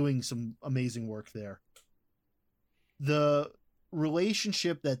doing some amazing work there. The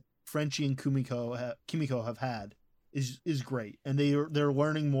relationship that Frenchie and Kimiko have had is great, and they're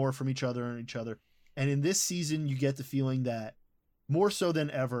learning more from each other. And in this season, you get the feeling that more so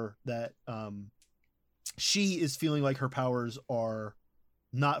than ever that she is feeling like her powers are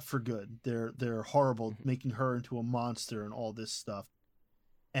not for good. They're horrible, making her into a monster and all this stuff.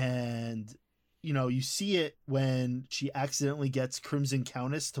 And you know, you see it when she accidentally gets Crimson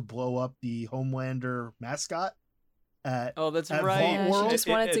Countess to blow up the Homelander mascot. That's at right. Vault World. She just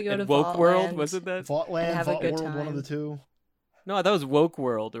wanted to go to Woke Vault World, Land. wasn't that? Vault Land, have a Vault good World, time. one of the two. No, that was Woke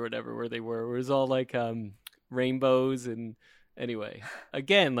World or whatever, where they were. Where it was all like rainbows and anyway.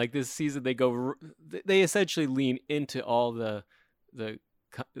 Again, like this season, they essentially lean into all the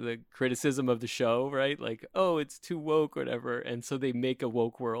criticism of the show, right? Like, oh, it's too woke or whatever, and so they make a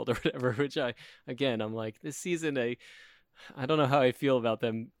woke world or whatever. Which I'm like, this season, I don't know how I feel about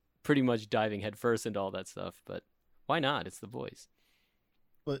them pretty much diving headfirst into all that stuff, but why not? It's the boys.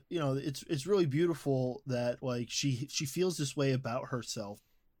 But you know, it's really beautiful that like she feels this way about herself,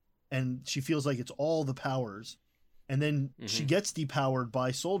 and she feels like it's all the powers, and then she gets depowered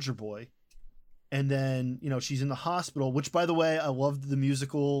by Soldier Boy. And then, you know, she's in the hospital, which, by the way, I loved the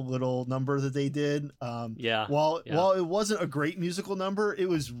musical little number that they did. While it wasn't a great musical number, it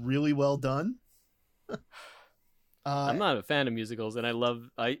was really well done. I'm not a fan of musicals, and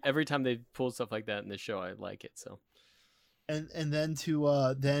every time they pull stuff like that in the show, I like it. So, and then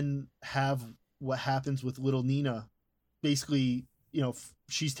to then have what happens with little Nina, basically, you know,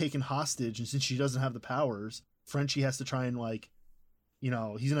 she's taken hostage, and since she doesn't have the powers, Frenchie has to try and like, you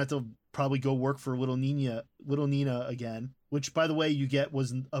know, he's gonna have to probably go work for little Nina again, which, by the way, you get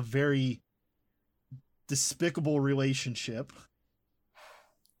was a very despicable relationship,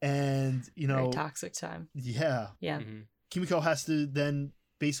 and you know, very toxic time. Yeah. Kimiko has to then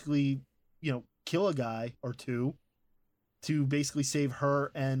basically, you know, kill a guy or two to basically save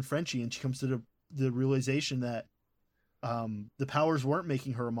her and Frenchie, and she comes to the realization that the powers weren't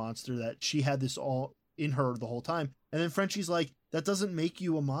making her a monster, that she had this all in her the whole time. And then Frenchie's like, that doesn't make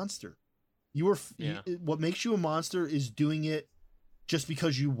you a monster. What makes you a monster is doing it just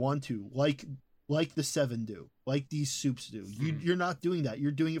because you want to, like the Seven do, like these soups do. You're not doing that.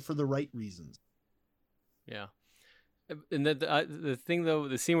 You're doing it for the right reasons. Yeah. And the thing though,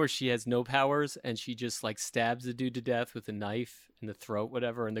 the scene where she has no powers and she just like stabs the dude to death with a knife in the throat,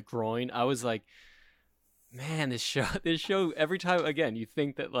 whatever, in the groin. I was like, man, this show, every time, again, you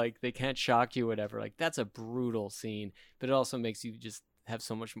think that like they can't shock you, whatever. Like, that's a brutal scene, but it also makes you just have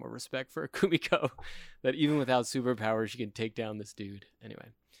so much more respect for Kumiko that even without superpowers, she can take down this dude. Anyway.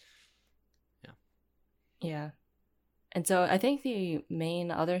 Yeah. And so I think the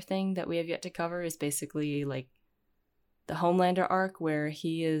main other thing that we have yet to cover is basically like the Homelander arc, where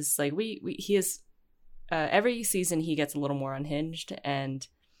he is like, he is, every season he gets a little more unhinged, and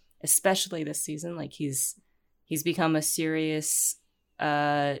especially this season, like he's become a serious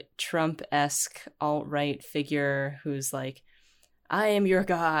Trump-esque alt-right figure who's like, I am your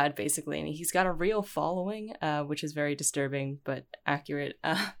god, basically. And he's got a real following, which is very disturbing but accurate.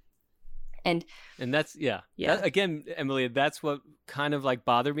 And that's Yeah. That, again, Emily, that's what kind of like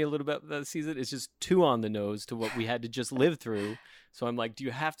bothered me a little bit that season. It's just too on the nose to what we had to just live through. So I'm like, do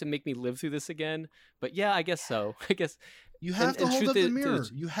you have to make me live through this again? But yeah, I guess so. I guess you have to hold up the mirror.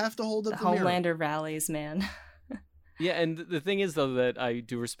 You have to hold up the mirror. Homelander rallies, man. Yeah, and the thing is, though, that I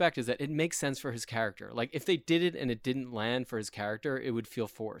do respect is that it makes sense for his character. Like, if they did it and it didn't land for his character, it would feel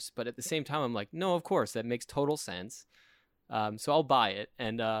forced. But at the same time, I'm like, no, of course, that makes total sense. So I'll buy it.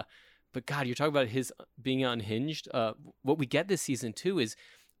 And but God, you're talking about his being unhinged. What we get this season, too, is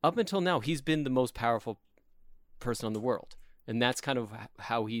up until now, he's been the most powerful person on the world. And that's kind of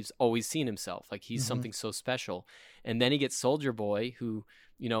how he's always seen himself. Like, he's something so special. And then he gets Soldier Boy, who,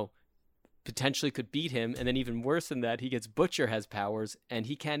 you know, potentially could beat him, and then even worse than that, he gets Butcher has powers and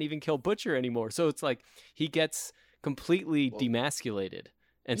he can't even kill Butcher anymore. So it's like he gets completely demasculated.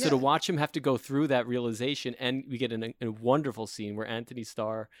 And so to watch him have to go through that realization, and we get a wonderful scene where Anthony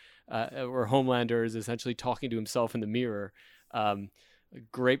Starr, where Homelander is essentially talking to himself in the mirror.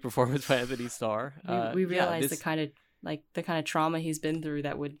 Great performance by Anthony Starr. We realize the kind of trauma he's been through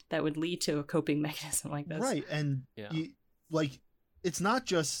that would lead to a coping mechanism like this. Right, and it's not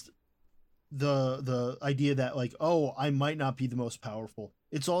just the idea that like, oh, I might not be the most powerful.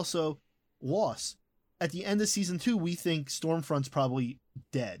 It's also loss. At the end of season 2, we think Stormfront's probably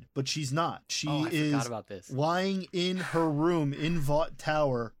dead, but she's not. She is lying in her room in Vought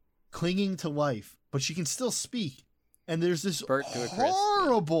Tower, clinging to life, but she can still speak. And there's this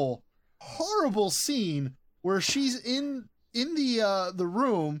horrible scene where she's in the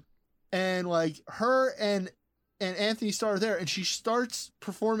room, and like her and Anthony Starr are there, and she starts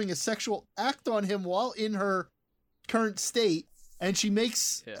performing a sexual act on him while in her current state, and she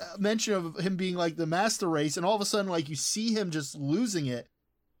makes mention of him being like the master race, and all of a sudden like you see him just losing it,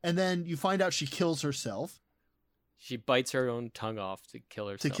 and then you find out she kills herself. She bites her own tongue off to kill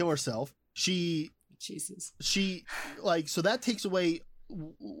herself. She like, so that takes away.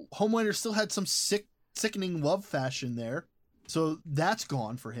 Homelander still had some sickening love fashion there, so that's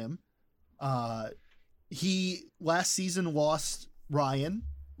gone for him. He last season lost Ryan.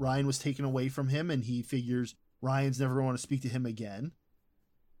 Ryan was taken away from him, and he figures Ryan's never going to want to speak to him again.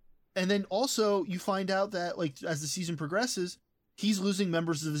 And then also you find out that like as the season progresses, he's losing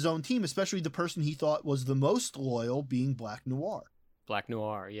members of his own team, especially the person he thought was the most loyal, being Black Noir. Black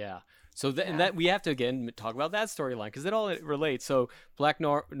Noir, yeah. So and that we have to again talk about that storyline because it all relates. So Black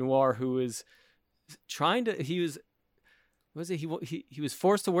Noir, who is trying to, he was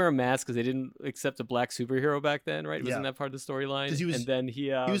forced to wear a mask because they didn't accept a black superhero back then, right? Wasn't that part of the storyline? And then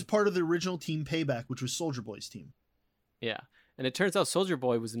he was part of the original team Payback, which was Soldier Boy's team. Yeah, and it turns out Soldier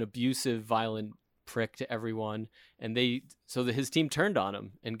Boy was an abusive, violent prick to everyone, and his team turned on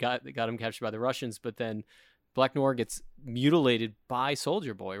him and got him captured by the Russians. But then Black Noir gets mutilated by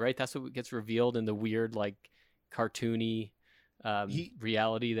Soldier Boy, right? That's what gets revealed in the weird, like, cartoony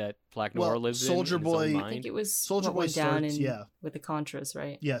reality that Black Noir lives Soldier in Boy, his own mind. I think it was Soldier Boy down with the Contras,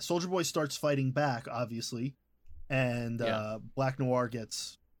 right? Yeah, Soldier Boy starts fighting back, obviously, and Black Noir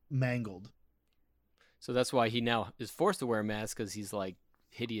gets mangled. So that's why he now is forced to wear a mask, because he's like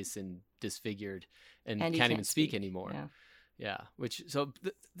hideous and disfigured and can't even speak anymore. Yeah.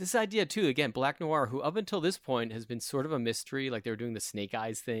 This idea too, again, Black Noir, who up until this point has been sort of a mystery, like they were doing the Snake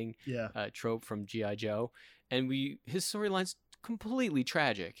Eyes thing, trope from G.I. Joe, and his storyline's completely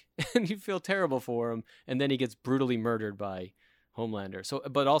tragic, and you feel terrible for him, and then he gets brutally murdered by Homelander. So,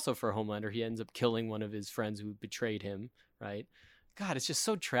 but also for Homelander, he ends up killing one of his friends who betrayed him, right? God, it's just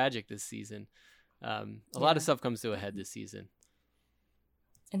so tragic this season. A lot of stuff comes to a head this season.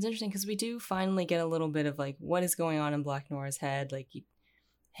 It's interesting because we do finally get a little bit of like what is going on in Black Noir's head. Like, he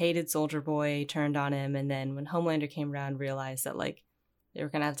hated Soldier Boy, turned on him, and then when Homelander came around, realized that like they were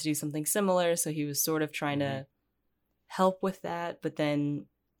gonna have to do something similar. So he was sort of trying to help with that, but then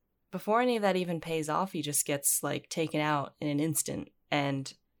before any of that even pays off, he just gets like taken out in an instant.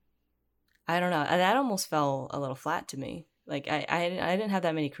 And I don't know, that almost fell a little flat to me. Like I didn't have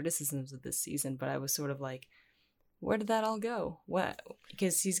that many criticisms of this season, but I was sort of like, where did that all go? What?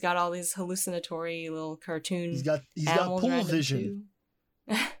 Because he's got all these hallucinatory little cartoon. He's got pool vision.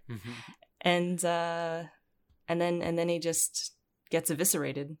 And then he just gets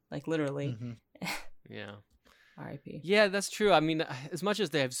eviscerated, like literally. Yeah. R.I.P. Yeah, that's true. I mean, as much as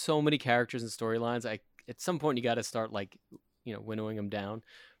they have so many characters and storylines, at some point you got to start like, winnowing them down.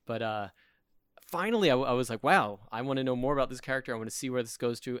 But finally, I was like, wow, I want to know more about this character. I want to see where this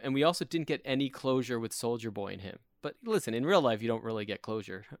goes to. And we also didn't get any closure with Soldier Boy and him. But listen, in real life, you don't really get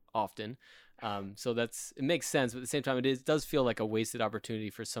closure often. So it makes sense, but at the same time, it does feel like a wasted opportunity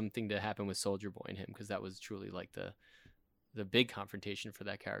for something to happen with Soldier Boy and him, because that was truly like the big confrontation for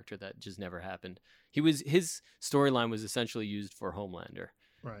that character that just never happened. His storyline was essentially used for Homelander.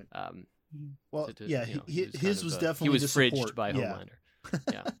 Right. Well, his was definitely he was fridged support. by Homelander.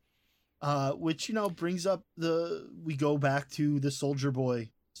 Yeah. Which brings up we go back to the Soldier Boy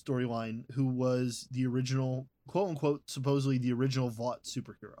storyline, who was the original, quote unquote, supposedly the original Vought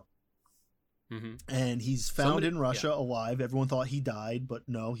superhero. Mm-hmm. And he's found in Russia alive. Everyone thought he died, but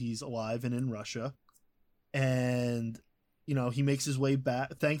no, he's alive and in Russia. And he makes his way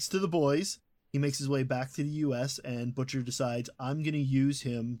back, thanks to the boys. He makes his way back to the U.S. and Butcher decides, I'm going to use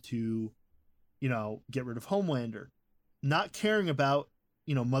him to, get rid of Homelander, not caring about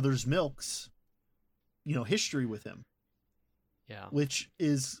Mother's Milk's history with him. Yeah. Which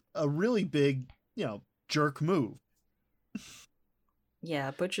is a really big, jerk move.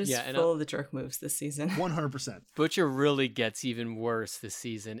 Yeah, Butcher's full of the jerk moves this season. 100%. Butcher really gets even worse this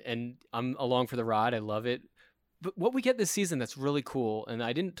season, and I'm along for the ride. I love it. But what we get this season that's really cool, and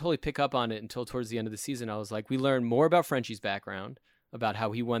I didn't totally pick up on it until towards the end of the season. I was like, we learn more about Frenchie's background, about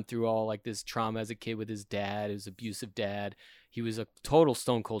how he went through all like this trauma as a kid with his dad, his abusive dad. He was a total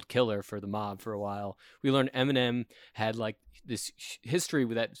stone cold killer for the mob for a while. We learned Eminem had like this history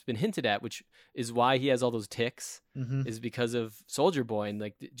that's been hinted at, which is why he has all those tics, is because of Soldier Boy and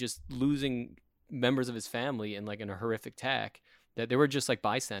like just losing members of his family in like in a horrific attack that they were just like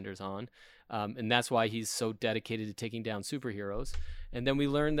bystanders on. And that's why he's so dedicated to taking down superheroes. And then we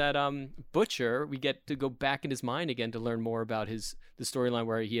learn that Butcher, we get to go back in his mind again to learn more about the storyline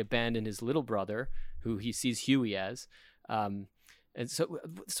where he abandoned his little brother, who he sees Huey as. And so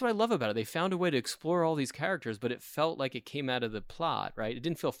that's what I love about it. They found a way to explore all these characters, but it felt like it came out of the plot, right? It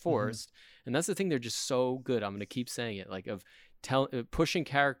didn't feel forced. And that's the thing. They're just so good. I'm going to keep saying it, like of pushing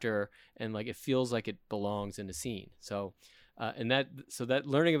character, and like it feels like it belongs in the scene. So, that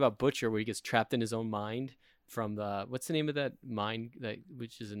learning about Butcher, where he gets trapped in his own mind from what's the name of that mind,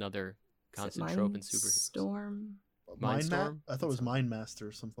 which is another constant trope in superheroes. Mindstorm? I thought it was Mind Master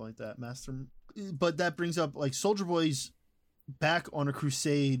or something like that. But that brings up like Soldier Boy's back on a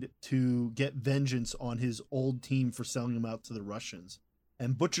crusade to get vengeance on his old team for selling him out to the Russians.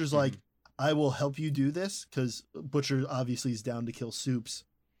 And Butcher's like, I will help you do this, because Butcher obviously is down to kill Soups.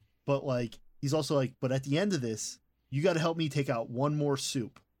 But like, he's also like, but at the end of this, you got to help me take out one more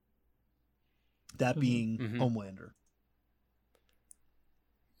Soup. That being Homelander.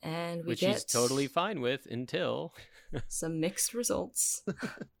 And which he's totally fine with until some mixed results.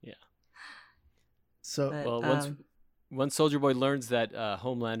 Yeah. So once Soldier Boy learns that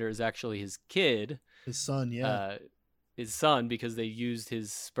Homelander is actually his kid, his son, because they used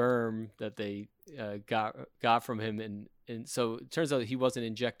his sperm that they got from him, and so it turns out he wasn't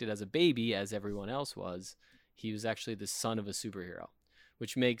injected as a baby as everyone else was. He was actually the son of a superhero,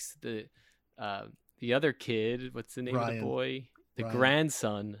 which makes the other kid, what's the name of the boy? Ryan.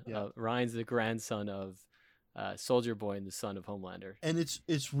 Grandson. Ryan's the grandson of Soldier Boy and the son of Homelander. And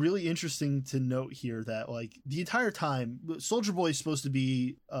it's really interesting to note here that like the entire time Soldier Boy is supposed to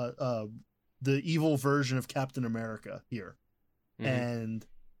be the evil version of Captain America here. And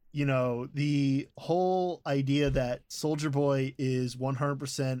the whole idea that Soldier Boy is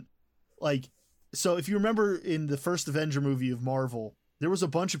 100% like, so if you remember in the first Avenger movie of Marvel, there was a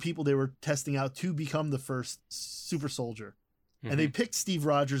bunch of people they were testing out to become the first super soldier. And they picked Steve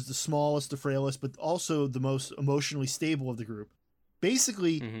Rogers, the smallest, the frailest, but also the most emotionally stable of the group.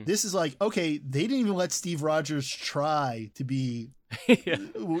 Basically, this is like, okay, they didn't even let Steve Rogers try to be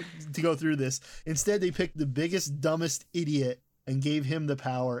to go through this. Instead, they picked the biggest, dumbest idiot and gave him the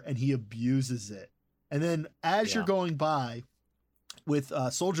power, and he abuses it. And then as you're going by with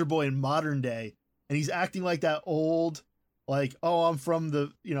Soldier Boy in modern day, and he's acting like that old, like, oh, I'm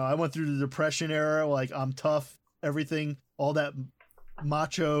from I went through the Depression era, like I'm tough, everything. All that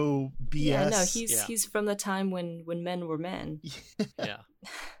macho BS. Yeah, no, he's from the time when men were men. Yeah.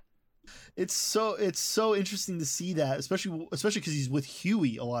 It's so interesting to see that, especially because he's with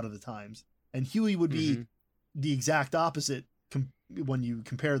Huey a lot of the times, and Huey would be the exact opposite when you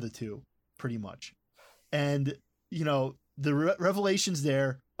compare the two, pretty much. And the revelations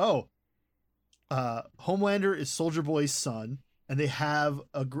there. Oh, Homelander is Soldier Boy's son, and they have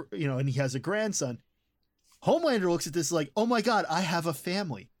and he has a grandson. Homelander looks at this like, oh my God, I have a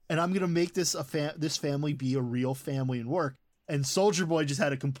family, and I'm going to make this this family be a real family and work. And Soldier Boy just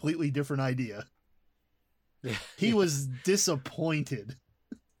had a completely different idea. He was disappointed.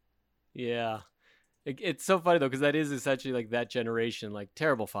 Yeah. It's so funny though, because that is essentially like that generation, like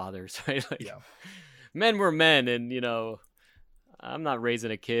terrible fathers, right? Like men were men, and I'm not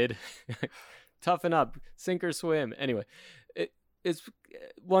raising a kid. Toughen up, sink or swim. Anyway, it's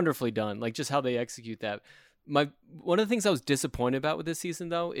wonderfully done. Like just how they execute that. One of the things I was disappointed about with this season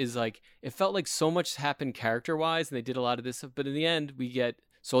though is like it felt like so much happened character wise, and they did a lot of this stuff. But in the end, we get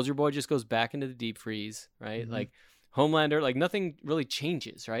Soldier Boy just goes back into the deep freeze, right? Mm-hmm. Like Homelander, like nothing really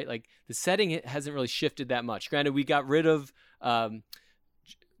changes, right? Like the setting hasn't really shifted that much. Granted, we got rid of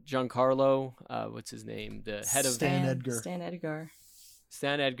Giancarlo, what's his name? The head of Stan Edgar.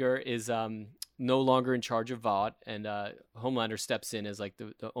 Stan Edgar is no longer in charge of Vought, and Homelander steps in as like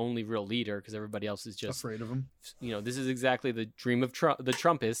the only real leader because everybody else is just afraid of him. You know, this is exactly the dream of the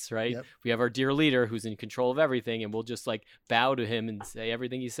Trumpists, right? Yep. We We have our dear leader who's in control of everything, and we'll just like bow to him and say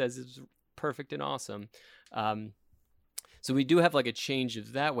everything he says is perfect and awesome. So we do have like a change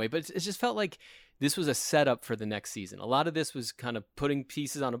of that way, but it just felt like this was a setup for the next season. A lot of this was kind of putting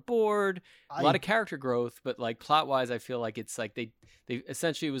pieces on a board, a lot of character growth, but like plot wise, I feel like it's like they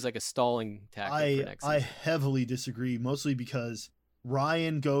essentially it was like a stalling tactic for next season. I heavily disagree, mostly because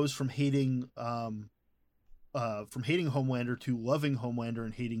Ryan goes from hating Homelander to loving Homelander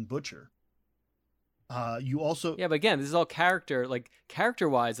and hating Butcher. You also but again, this is all character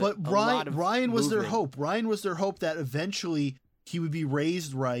wise. But Ryan was their hope. Ryan was their hope that eventually he would be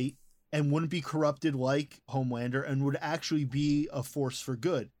raised right and wouldn't be corrupted like Homelander and would actually be a force for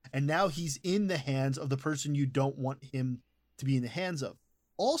good. And now he's in the hands of the person you don't want him to be in the hands of.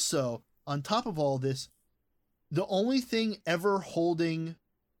 Also, on top of all this, the only thing ever holding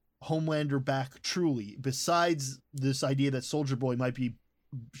Homelander back truly, besides this idea that Soldier Boy might be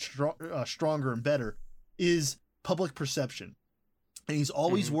stronger and better, is public perception. And he's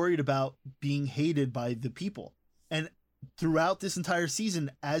always worried about being hated by the people. And throughout this entire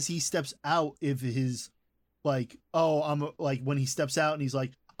season, as he steps out of his when he steps out and he's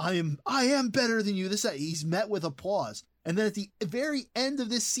like, I am better than you, he's met with applause. And then at the very end of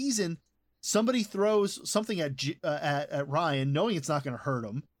this season, somebody throws something at Ryan, knowing it's not going to hurt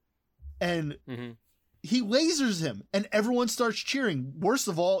him, and he lasers him, and everyone starts cheering. Worst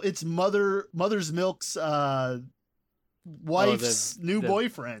of all, it's Mother's Milk's wife's new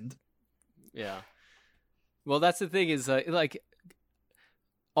boyfriend. Yeah. Well, that's the thing is like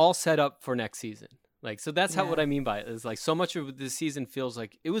all set up for next season. Like, so that's what I mean by it is like so much of this season feels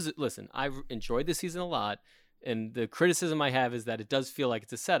like it was. Listen, I've enjoyed this season a lot. And the criticism I have is that it does feel like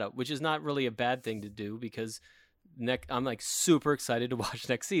it's a setup, which is not really a bad thing to do because I'm like super excited to watch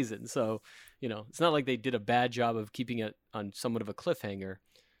next season. So, you know, it's not like they did a bad job of keeping it on somewhat of a cliffhanger.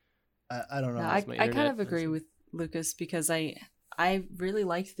 I don't know. No, I kind of agree with Lucas because I really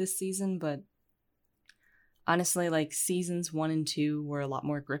liked this season, but honestly, like seasons 1 and 2 were a lot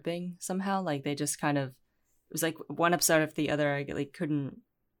more gripping somehow. Like they just kind of, it was like one episode after the other. I like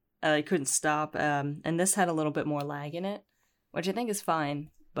I couldn't stop, and this had a little bit more lag in it, which I think is fine,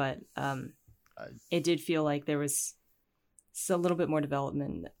 but it did feel like there was still a little bit more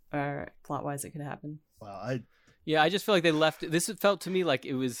development or plot-wise that could happen. Wow, I just feel like they left this. It felt to me like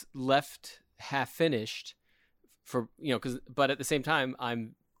it was left half finished for but at the same time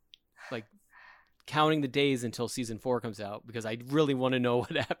I'm like counting the days until season 4 comes out because I really want to know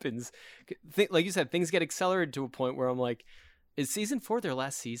what happens. Like you said, things get accelerated to a point where I'm like, is season 4 their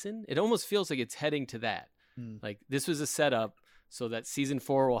last season? It almost feels like it's heading to that. Like this was a setup so that season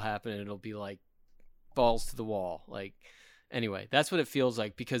 4 will happen and it'll be like balls to the wall. Like, anyway, that's what it feels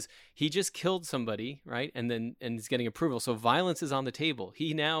like because he just killed somebody, right? And he's getting approval. So violence is on the table.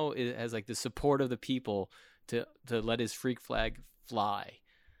 He now has like the support of the people to let his freak flag fly.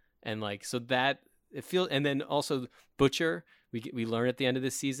 And like, so that it feels, and then also Butcher, we learn at the end of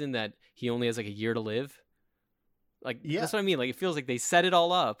this season that he only has like a year to live. Like, that's what I mean. Like, it feels like they set it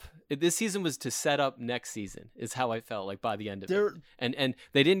all up. This season was to set up next season is how I felt like by the end of it. And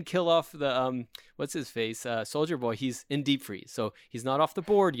they didn't kill off the, what's his face? Soldier Boy. He's in deep freeze. So he's not off the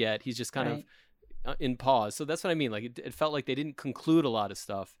board yet. He's just kind of in pause. So that's what I mean. Like, it felt like they didn't conclude a lot of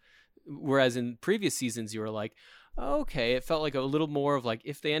stuff. Whereas in previous seasons, you were like, okay, it felt like a little more of like,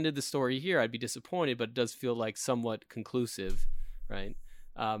 if they ended the story here, I'd be disappointed, but it does feel like somewhat conclusive. Right.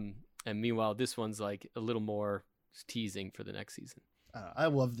 And meanwhile, this one's like a little more teasing for the next season. I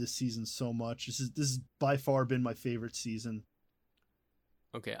love this season so much. This has by far been my favorite season.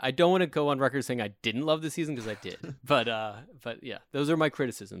 Okay, I don't want to go on record saying I didn't love the season because I did, but yeah, those are my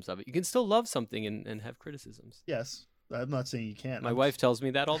criticisms of it. You can still love something and have criticisms. Yes, I'm not saying you can't. My wife tells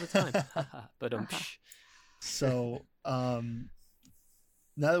me that all the time. But so now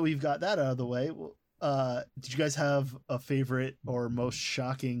that we've got that out of the way, did you guys have a favorite or most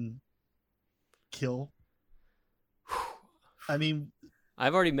shocking kill? I mean,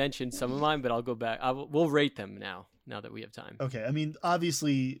 I've already mentioned some of mine, but I'll go back. We'll rate them now. now that we have time. Okay, I mean,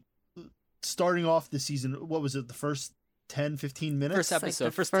 obviously, starting off the season, what was it, the first 10, 15 minutes? First like episode,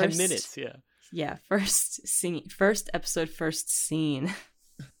 the first first- 10 minutes, yeah. Yeah, first episode, first scene.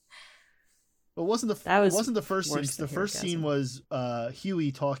 It wasn't That was the first scene. worse The than first scene was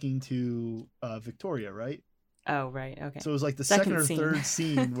Huey talking to Victoria, right? Oh, right. Okay. So it was like the Second second or scene. third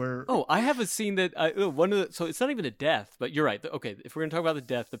scene where Oh, I have a scene that so it's not even a death, but you're right. Okay, if we're gonna talk about the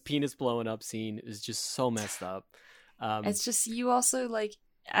death, the penis blowing up scene is just so messed up. It's just you also like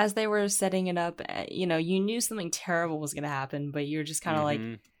as they were setting it up, you knew something terrible was going to happen, but you're just kind of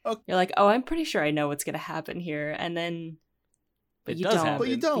Mhm. you're like, oh, I'm pretty sure I know what's going to happen here, and then but It you does don't. happen. But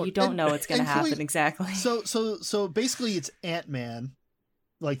you don't. You don't And- know what's going to and can we- happen exactly. So basically, it's Ant-Man,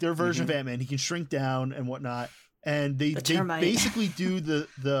 like their version Mhm. of Ant-Man. He can shrink down and whatnot, and they The they termite. basically do the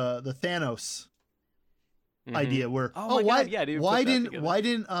Thanos Mhm. idea where Oh my God, yeah, I didn't put that together. why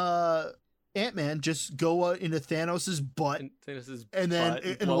didn't Ant-Man just go into Thanos's butt And Thanos' and then butt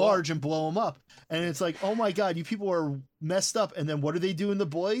blow up. enlarge and blow him up? And it's like, oh my God, you people are messed up. And then what do they do in The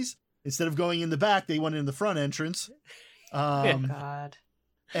Boys? Instead of going in the back, they went in the front entrance. God.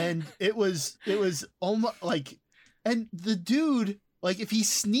 And it was almost like, and the dude, like if he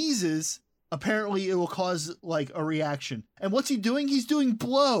sneezes, apparently it will cause like a reaction. And what's he doing? He's doing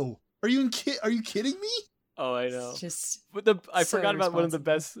blow. Are you kidding me? Oh, I know. It's just But I so forgot about one of the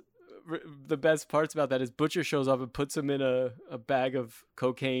irresponsible. best parts about that is Butcher shows up and puts him in a bag of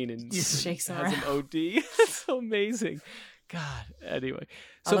cocaine and Yes. Shakes him has him around. OD. It's so amazing. God. Anyway,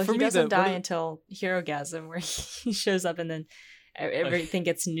 so although for he me, doesn't one of die the- until Herogasm, where he shows up and then everything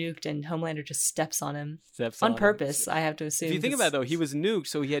gets nuked and Homelander just steps on him steps on him. purpose. I have to assume. If you think 'cause- about it, though, he was nuked,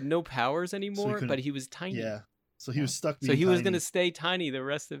 so he had no powers anymore, couldn't- but he was tiny. Yeah. So he was stuck. So being he was tiny. going to stay tiny the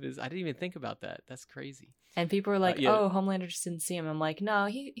rest of his. I didn't even think about that. That's crazy. And people were like, yeah. "Oh, Homelander just didn't see him." I'm like, "No,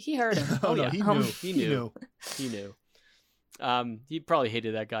 he heard him." Oh no, yeah. he Um, knew. he He knew. knew. He knew. He probably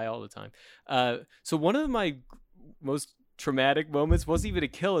hated that guy all the time. So one of my most traumatic moments wasn't even a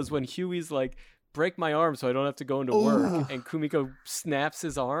kill, is when Huey's like, break my arm so I don't have to go into Ooh. work, and Kumiko snaps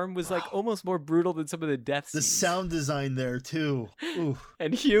his arm, was like almost more brutal than some of the death The scenes. sound design there too. Ooh,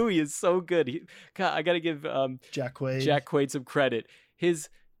 And Huey is so good. God, I gotta give Jack Quaid. Jack Quaid some credit. His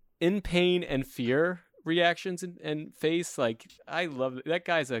in pain and fear reactions and face, like, I love it. That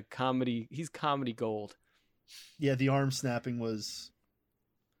guy's a comedy. He's comedy gold. Yeah, the arm snapping was.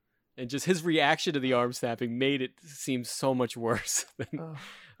 And just his reaction to the arm snapping made it seem so much worse. Than,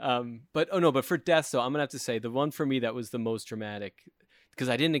 Oh. but for deaths, though, I'm gonna have to say the one for me that was the most dramatic, because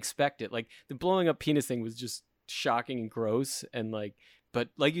I didn't expect it. Like the blowing up penis thing was just shocking and gross, and like, but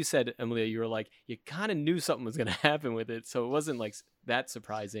like you said, Emilia, you were like, you kind of knew something was gonna happen with it, so it wasn't like that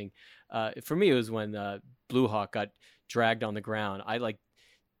surprising. For me, it was when Blue Hawk got dragged on the ground. I like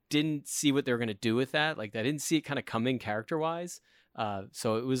didn't see what they were gonna do with that. Like I didn't see it kind of coming character wise.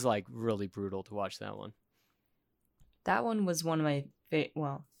 So it was like really brutal to watch that one. That one was one of my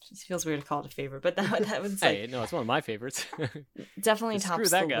well, it feels weird to call it a favorite, but that was like Hey, no, it's one of my favorites. definitely Screw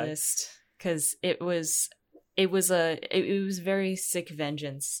tops that the guy. list because it was very sick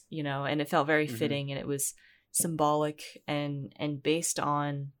vengeance, and it felt very Mhm. fitting, and it was symbolic and based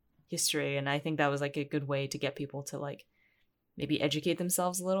on history, and I think that was like a good way to get people to like maybe educate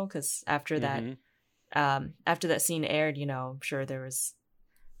themselves a little, because after Mhm. that scene aired, I'm sure there was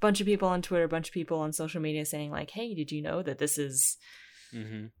a bunch of people on Twitter, a bunch of people on social media saying like, hey, did you know that this is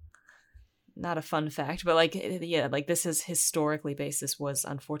Mhm. not a fun fact, but like, yeah, like this is historically based. This was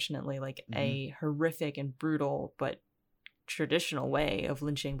unfortunately like a horrific and brutal but traditional way of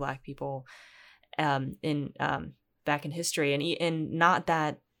lynching Black people in back in history, and in not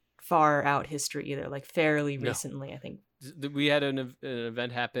that far out history either, like fairly No. recently, I think. We had an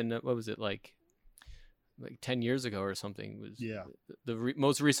event happen. What was it, like 10 years ago or something? Was Yeah. the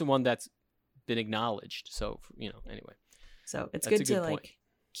most recent one that's been acknowledged. So anyway, So it's That's a good to good point. like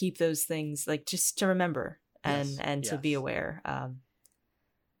keep those things like just to remember and Yes. to be Yes. aware.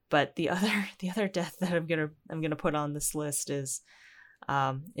 But the other death that I'm gonna put on this list is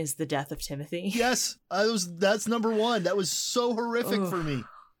the death of Timothy. Yes, that's number one. That was so horrific Oof. for me.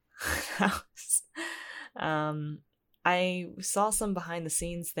 That was- I saw some behind the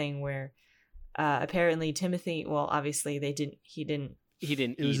scenes thing where apparently Timothy, well, obviously he didn't he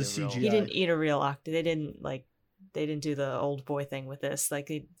didn't. It was eat a real- CGI. he didn't eat a real octopus. They didn't do the old boy thing with this. Like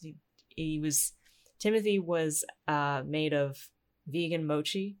Timothy was made of vegan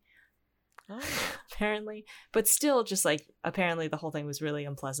mochi, Oh. apparently, but still just like apparently the whole thing was really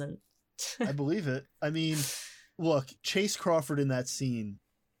unpleasant. I believe it. I mean, look, Chase Crawford in that scene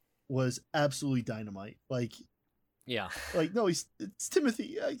was absolutely dynamite. Like, Yeah. Like, no, it's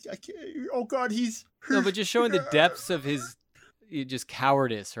Timothy. I can't. Oh God, he's No, but just showing the depths of his just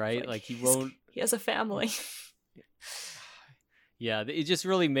cowardice, right? Like he won't. He has a family. Yeah, it just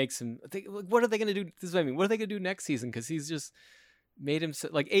really makes him think. What are they going to do? This is what I mean. What are they going to do next season? Because he's just made him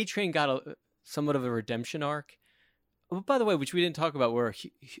like A-Train got somewhat of a redemption arc. Oh, by the way, which we didn't talk about, where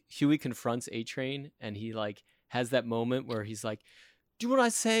Huey confronts A-Train and he like has that moment where he's like, "Do what I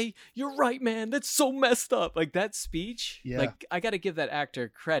say. You're right, man. That's so messed up." Like that speech. Yeah. Like I got to give that actor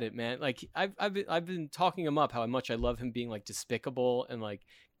credit, man. Like I've been talking him up how much I love him being like despicable and like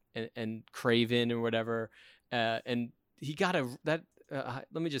and craven or whatever, and he got let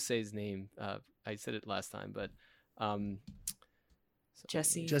me just say his name. I said it last time, but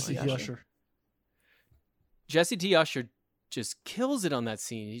Jesse T. Usher. Jesse T. Usher just kills it on that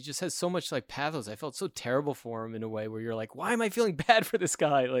scene. He just has so much like pathos. I felt so terrible for him in a way where you're like, why am I feeling bad for this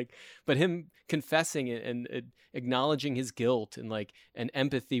guy? Like, but him confessing it and acknowledging his guilt and like an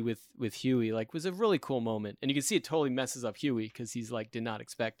empathy with Huey, like was a really cool moment. And you can see it totally messes up Huey because he's like did not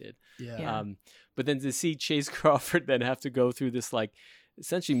expect it. Yeah. But then to see Chase Crawford then have to go through this like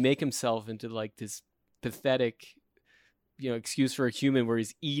essentially make himself into like this pathetic, excuse for a human where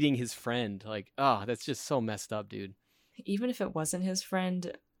he's eating his friend. Like, that's just so messed up, dude. Even if it wasn't his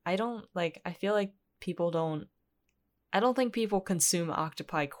friend, I feel like I don't think people consume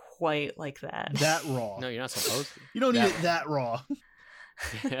octopi quite like that. That raw. No, you're not supposed to. You don't need it that raw.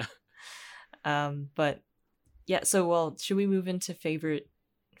 Yeah. But yeah, so well, should we move into favorite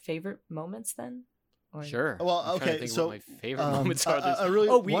moments then? Or... Sure. Well, okay, so my favorite moments are this.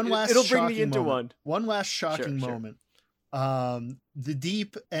 It'll bring me into moment. One last shocking Sure. moment. The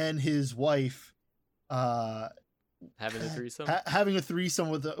Deep and his wife having a threesome. Having a threesome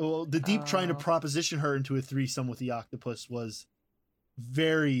with the Deep trying to proposition her into a threesome with the octopus was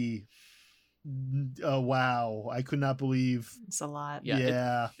very wow. I could not believe. It's a lot.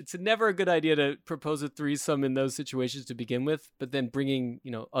 Yeah. It's never a good idea to propose a threesome in those situations to begin with, but then bringing,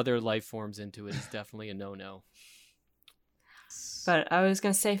 other life forms into it is definitely a no-no. But I was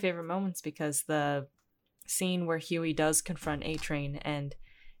going to say favorite moments because the scene where Huey does confront A-Train and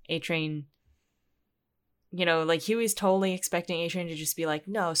A-Train, like Huey's totally expecting A-Train to just be like,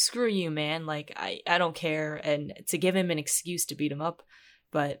 no, screw you, man. Like, I don't care. And to give him an excuse to beat him up.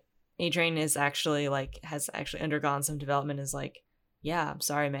 But A-Train is actually has actually undergone some development, is like, yeah, I'm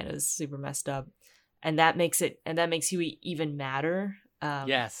sorry, man. It was super messed up. And that makes Huey even madder.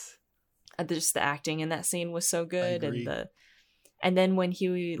 Yes. Just the acting in that scene was so good. And then when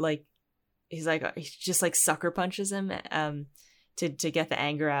Huey, he just sucker punches him to get the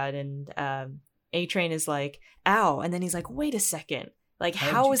anger out, and A-Train is like, ow, and then he's like, wait a second,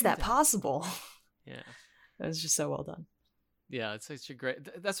 how is that possible? Yeah, it was just so well done. Yeah, it's such a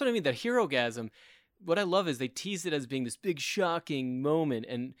great, that's what I mean, that hero-gasm. What I love is they tease it as being this big shocking moment,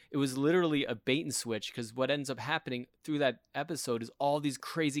 and it was literally a bait and switch, because what ends up happening through that episode is all these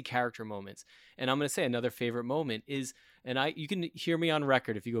crazy character moments. And I'm going to say another favorite moment is, and you can hear me on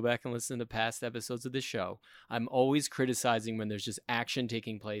record if you go back and listen to past episodes of the show, I'm always criticizing when there's just action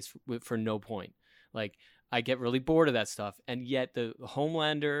taking place for no point. Like, I get really bored of that stuff, and yet the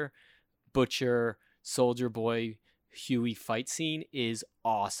Homelander, Butcher, Soldier Boy, Huey fight scene is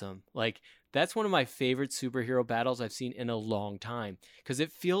awesome. Like, that's one of my favorite superhero battles I've seen in a long time, because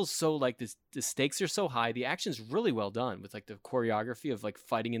it feels so like the stakes are so high. The action's really well done with the choreography of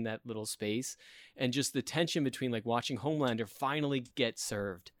fighting in that little space, and just the tension between watching Homelander finally get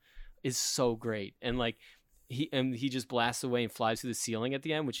served is so great. And he just blasts away and flies through the ceiling at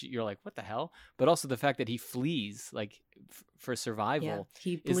the end, which you're like, what the hell? But also the fact that he flees for survival. Yeah,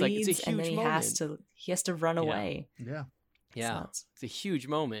 he bleeds, it's a huge and then he has to run away. Yeah. Yeah, it's a huge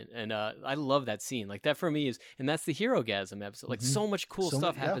moment, and I love that scene. That for me is, and that's the hero-gasm episode. So much cool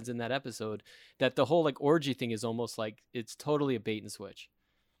stuff happens in that episode that the whole orgy thing is almost it's totally a bait and switch.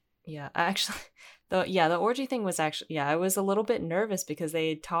 Yeah, actually, the orgy thing was actually, I was a little bit nervous because they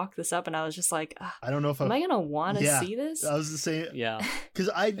had talked this up, and I was just like, I don't know if am I gonna want to see this? I was the same. Yeah, because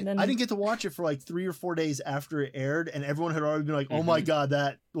I didn't get to watch it for 3 or 4 days after it aired, and everyone had already been like, oh my god,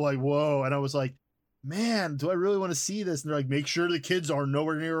 that whoa, and I was like, man, do I really want to see this? And they're like, make sure the kids are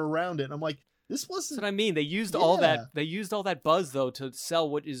nowhere near around it. And I'm like, this wasn't. That's what I mean. They used all that. They used all that buzz though to sell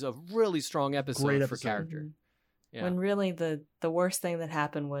what is a really strong episode for character. Yeah. When really the worst thing that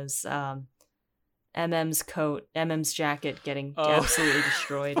happened was MM's jacket getting absolutely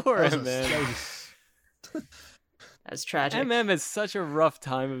destroyed. Poor MM. That was tragic. MM has such a rough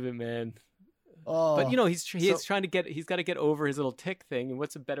time of it, man. Oh, but he's got to get over his little tick thing, and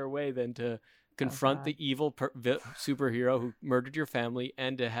what's a better way than to confront the evil superhero who murdered your family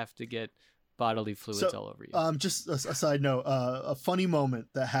and to have to get bodily fluids all over you. Just a side note, a funny moment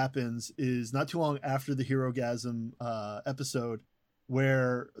that happens is not too long after the Herogasm episode,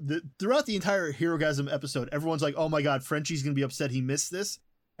 where throughout the entire Herogasm episode, everyone's like, "Oh my God, Frenchie's gonna be upset he missed this,"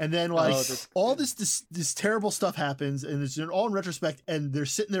 and then all this terrible stuff happens, and it's all in retrospect, and they're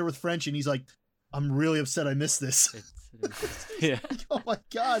sitting there with French, and he's like, "I'm really upset I missed this." Yeah. Like, oh my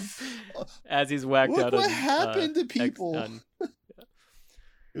God! As he's whacked Look out. What happened to people?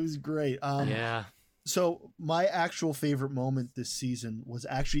 It was great. Yeah. So my actual favorite moment this season was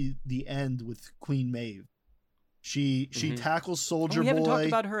actually the end with Queen Maeve. She tackles Soldier Boy. We haven't talked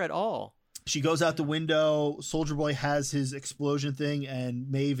about her at all. She goes out the window. Soldier Boy has his explosion thing,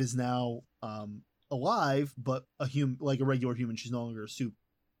 and Maeve is now alive, but like a regular human. She's no longer a soup.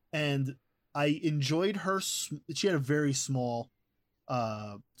 And I enjoyed her. She had a very small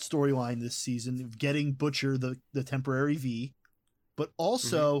storyline this season of getting Butcher the temporary V, but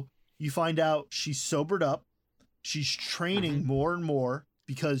also you find out she's sobered up. She's training more and more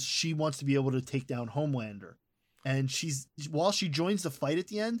because she wants to be able to take down Homelander. And while she joins the fight at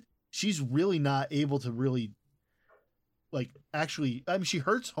the end, she's really not able to really, like, actually. I mean, she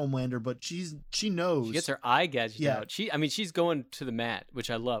hurts Homelander, but she knows. She gets her eye gouged out. She's going to the mat, which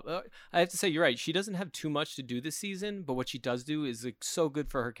I love. I have to say, you're right. She doesn't have too much to do this season, but what she does do is like so good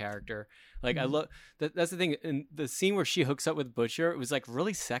for her character. Like I love that. That's the thing. In the scene where she hooks up with Butcher, it was like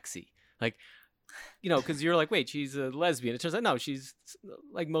really sexy. Like, because you're like, wait, she's a lesbian. It turns out no, she's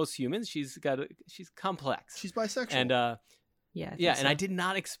like most humans. She's complex. She's bisexual. And Yeah, and I did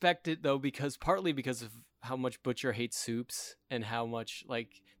not expect it though, partly because of how much Butcher hates soups and how much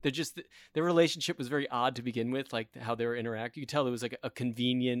like their relationship was very odd to begin with, like how they were interacting. You could tell it was like a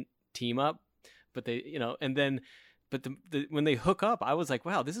convenient team up, but they, and then, but when they hook up, I was like,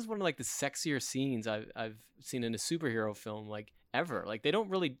 wow, this is one of like the sexier scenes I've seen in a superhero film like ever. Like they don't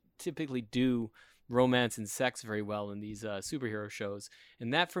really typically do romance and sex very well in these superhero shows,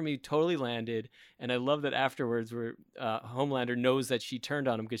 and that for me totally landed. And I love that afterwards where Homelander knows that she turned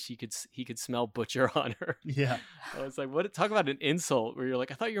on him because he could smell Butcher on her. Yeah. I was like, what? Talk about an insult where you're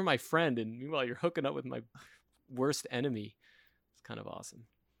like, I thought you were my friend, and meanwhile you're hooking up with my worst enemy. It's kind of awesome.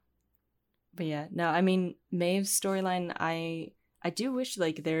 But yeah, no, I mean, Maeve's storyline, I do wish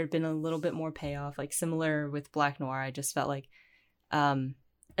like there had been a little bit more payoff, like similar with Black Noir. I just felt like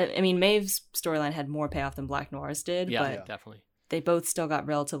I mean, Maeve's storyline had more payoff than Black Noir's did, but definitely. They both still got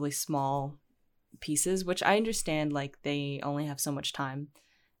relatively small pieces, which I understand, like, they only have so much time.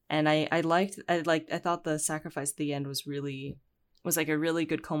 And I thought the sacrifice at the end was like a really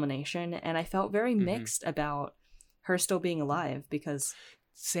good culmination, and I felt very mixed about her still being alive because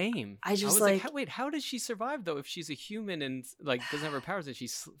same. I was like, wait, how did she survive though if she's a human and like doesn't have her powers and she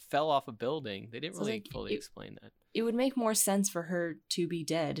fell off a building? They didn't really fully explain that. It would make more sense for her to be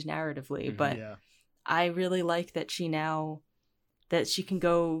dead narratively, but I really like that she can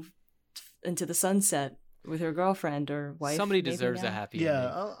go into the sunset with her girlfriend or wife. Somebody deserves a happy ending.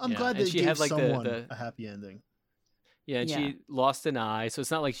 Yeah, I'm glad they gave someone a happy ending. Yeah, and she lost an eye, so it's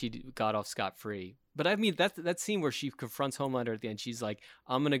not like she got off scot-free. But I mean, that scene where she confronts Homelander at the end, she's like,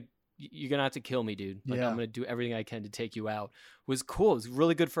 you're going to have to kill me, dude. Like, I'm going to do everything I can to take you out, was cool. It was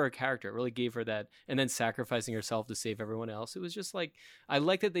really good for her character. It really gave her that. And then sacrificing herself to save everyone else. It was just like, I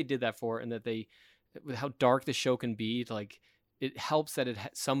like that they did that for her, and that with how dark the show can be, like, it helps that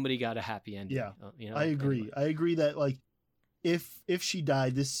somebody got a happy ending. Yeah, I agree. Anyway. I agree that, like, if she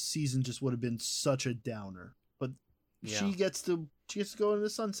died, this season just would have been such a downer. But she gets to go into the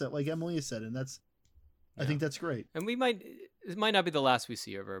sunset, like Emily has said, and I think that's great. And it might not be the last we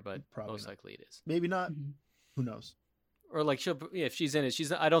see of her, but most likely it is. Maybe not. Who knows? Or like if she's in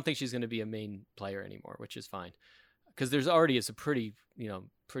it, I don't think she's going to be a main player anymore, which is fine, because there's already a pretty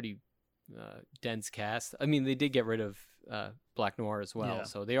dense cast. I mean, they did get rid of Black Noir as well,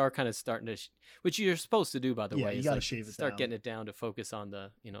 so they are kind of starting to, which you're supposed to do, by the way. You got to shave it start down. Getting it down to focus on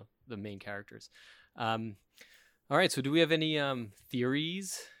the main characters. All right, so do we have any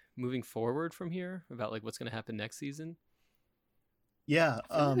theories moving forward from here about like what's going to happen next season? Yeah,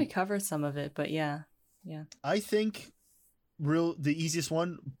 I feel like we covered some of it, but yeah. I think the easiest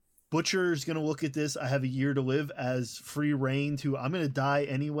one, Butcher's going to look at this, I have a year to live, as free reign to, I'm going to die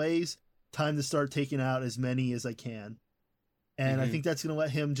anyways, time to start taking out as many as I can. And I think that's going to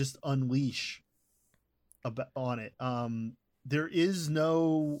let him just unleash on it. There is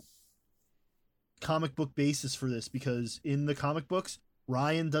no comic book basis for this, because in the comic books,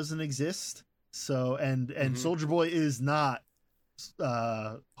 Ryan doesn't exist. So, and Soldier Boy is not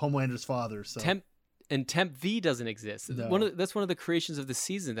Homelander's father. So Temp V doesn't exist. No. That's one of the creations of the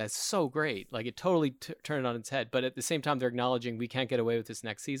season. That's so great. Like, it totally turned it on its head. But at the same time, they're acknowledging we can't get away with this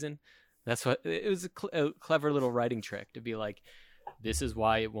next season. That's what it was, a clever little writing trick to be like, this is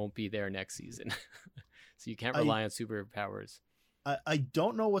why it won't be there next season. So you can't rely on superpowers. I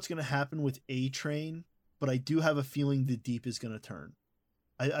don't know what's going to happen with A-Train, but I do have a feeling the Deep is going to turn.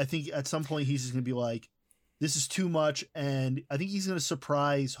 I think at some point he's just going to be like, this is too much, and I think he's going to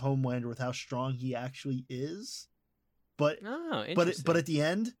surprise Homelander with how strong he actually is. But at the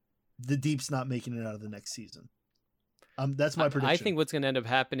end, the Deep's not making it out of the next season. That's my prediction. I think what's going to end up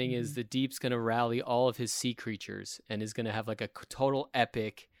happening is the Deep's going to rally all of his sea creatures and is going to have like a total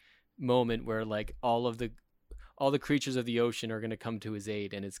epic moment where like all the creatures of the ocean are going to come to his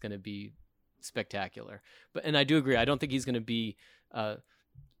aid, and it's going to be spectacular. And I do agree. I don't think he's going to be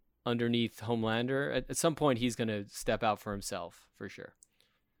underneath Homelander. At some point, he's going to step out for himself for sure.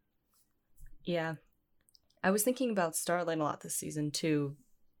 Yeah, I was thinking about Starlight a lot this season too,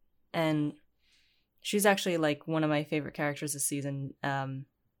 and she's actually like one of my favorite characters this season,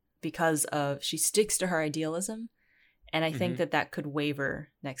 because of she sticks to her idealism, and I think that could waver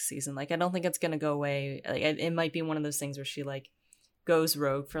next season. Like I don't think it's gonna go away. Like it might be one of those things where she like goes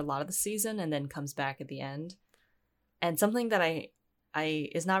rogue for a lot of the season and then comes back at the end. And something that I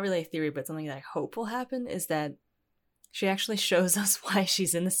is not really a theory, but something that I hope will happen is that she actually shows us why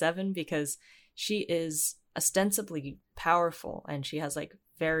she's in the Seven, because she is ostensibly powerful and she has like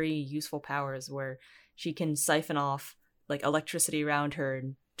very useful powers where she can siphon off like electricity around her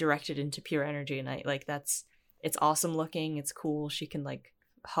and direct it into pure energy, and it's awesome looking, it's cool. She can like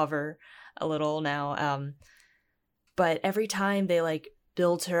hover a little now, but every time they like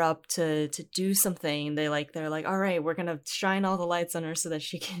build her up to do something, they're like, all right, we're gonna shine all the lights on her so that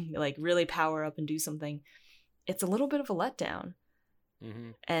she can like really power up and do something. It's a little bit of a letdown.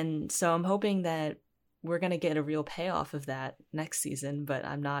 And so I'm hoping that we're gonna get a real payoff of that next season, but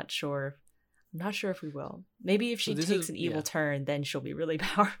I'm not sure if we will. Maybe if she takes an evil turn, then she'll be really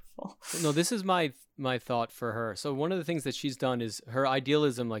powerful. No, this is my thought for her. So one of the things that she's done is her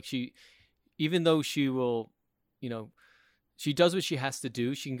idealism. Like even though she will, she does what she has to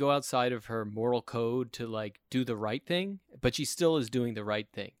do. She can go outside of her moral code to like do the right thing, but she still is doing the right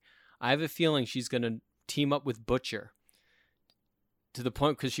thing. I have a feeling she's going to team up with Butcher to the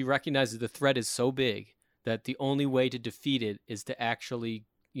point because she recognizes the threat is so big that the only way to defeat it is to actually,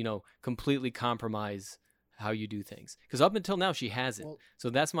 completely compromise how you do things. Because up until now, she hasn't. Well, so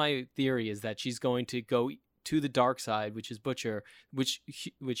that's my theory, is that she's going to go to the dark side, which is Butcher, which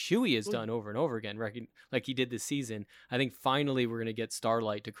Huey has done over and over again, like he did this season. I think finally we're going to get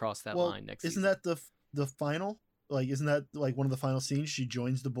Starlight to cross that line next season. Isn't that the final? Like, isn't that like one of the final scenes? She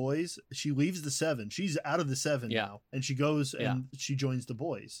joins the boys. She leaves the Seven. She's out of the Seven now, and she goes and she joins the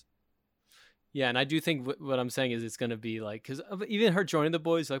boys. Yeah, and I do think what I'm saying is it's going to be like, because even her joining the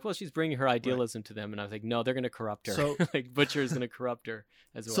boys, like, well, she's bringing her idealism to them, and I was like, no, they're going to corrupt her. So, like, Butcher is going to corrupt her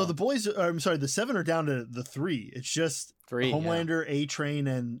as well. So the boys, the Seven are down to the 3. It's just Homelander, A-Train,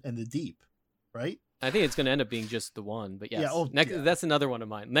 and the Deep, right? I think it's going to end up being just the one, but yes. That's another one of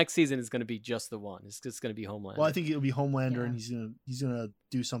mine. Next season is going to be just the one. It's just going to be Homelander. Well, I think it'll be Homelander, and he's gonna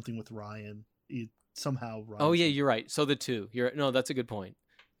do something with Ryan. Somehow Ryan. Oh yeah, you're right. So the 2. That's a good point.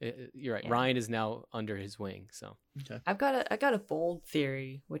 You're right. Yeah. Ryan is now under his wing. So okay. I got a bold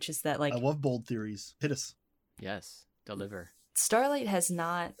theory, which is that like I love bold theories. Hit us. Yes, deliver. Starlight has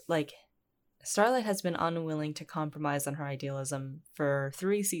been unwilling to compromise on her idealism for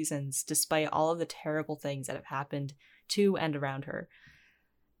 3 seasons, despite all of the terrible things that have happened to and around her.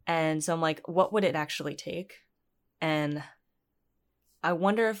 And so I'm like, what would it actually take? And I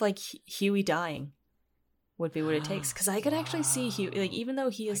wonder if like Huey dying would be what it takes, because I could actually see Huey, like, even though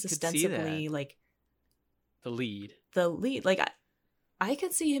he is ostensibly like the lead, like I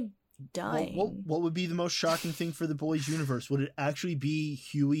could see him dying. What would be the most shocking thing for the boys universe? Would it actually be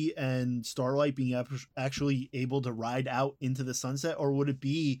Huey and Starlight being actually able to ride out into the sunset, or would it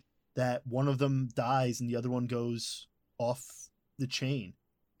be that one of them dies and the other one goes off the chain,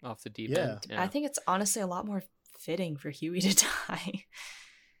 off the deep end? I think it's honestly a lot more fitting for Huey to die.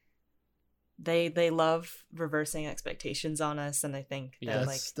 They love reversing expectations on us, and I think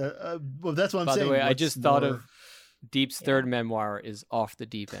that's what I'm saying. By the way, I just thought of Deep's third memoir is Off the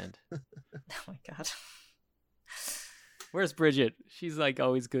Deep End. Oh my god. Where's Bridget? She's like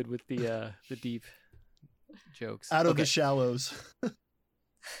always good with the deep jokes. Out of the shallows.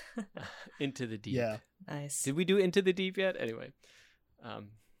 Into the deep. Yeah. Nice. Did we do Into the Deep yet? Anyway. All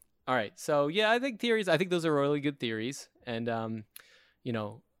right. So yeah, I think those are really good theories. And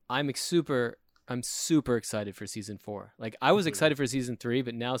I'm super excited for season 4. Like, I was excited for season 3,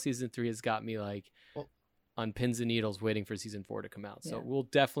 but now season 3 has got me like on pins and needles waiting for season 4 to come out. So we'll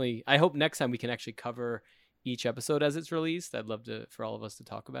definitely, I hope next time we can actually cover each episode as it's released. I'd love for all of us to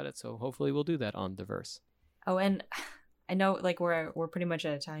talk about it. So hopefully we'll do that on The Verse. Oh, and I know like we're pretty much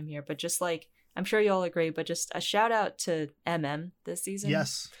out of time here, but just like I'm sure you all agree, but just a shout out to this season.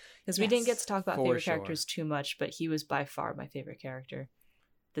 Yes. Because we didn't get to talk about For favorite sure. characters too much, but he was by far my favorite character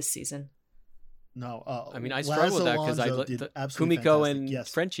this season. No, I mean, I struggle with that because Kumiko and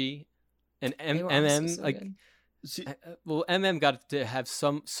Frenchie and They were also MM so like. good. See, Well, MM got to have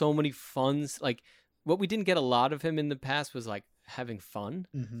so many funs. Like what we didn't get a lot of him in the past was like having fun,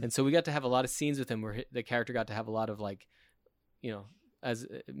 mhm. and so we got to have a lot of scenes with him where the character got to have a lot of like, as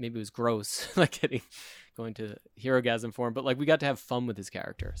maybe it was gross, like going to Herogasm form, but like we got to have fun with his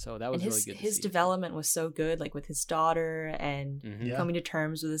character, so that was And really good. his to see. development was so good, like with his daughter and Mhm. Yeah. coming to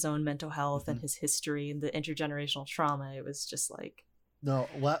terms with his own mental health and Mhm. his history and the intergenerational trauma. It was just like No,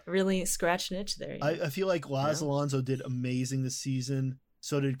 really scratched an itch there. I feel like Laz Yeah. Alonso did amazing this season.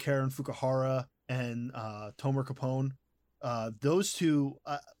 So did Karen Fukuhara and Tomer Capone. Those two,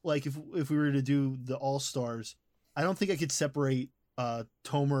 like if we were to do the All Stars, I don't think I could separate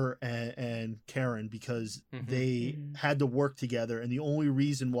Tomer and Karen because Mhm. they Mhm. had to work together, and the only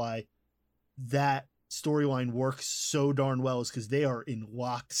reason why that storyline works so darn well is because they are in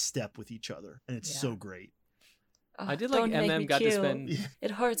lockstep with each other, and it's Yeah. so great. I did like Don't make me MM got to cute. spend.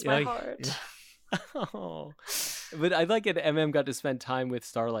 It hurts Yeah, my like- heart. Oh, but I like it. MM got to spend time with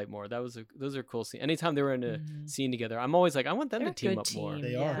Starlight more. Those are cool scenes. Anytime they were in a Mhm. scene together, I'm always like, I want them They're to a team good up more. team,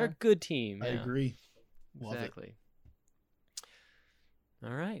 They yeah. are. They're a good team. I yeah. agree. Love it. Exactly.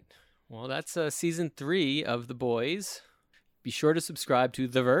 All right. Well, that's season 3 of The Boys. Be sure to subscribe to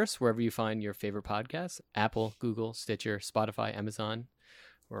The Verse wherever you find your favorite podcasts: Apple, Google, Stitcher, Spotify, Amazon.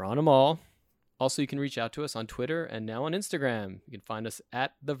 We're on them all. Also, you can reach out to us on Twitter and now on Instagram. You can find us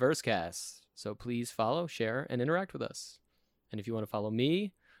at The Versecast. So please follow, share, and interact with us. And if you want to follow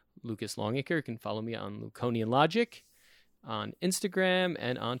me, Lucas Longacre, you can follow me on Luconian Logic on Instagram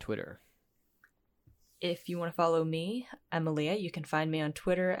and on Twitter. If you want to follow me, Emilia, you can find me on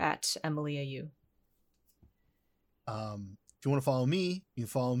Twitter at EmiliaU. If you want to follow me, you can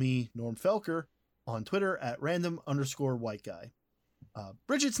follow me, Norm Felker, on Twitter at random_white guy.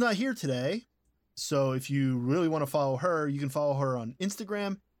 Bridget's not here today, so if you really want to follow her, you can follow her on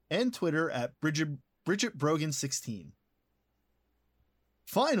Instagram and Twitter at Bridget Brogan 16.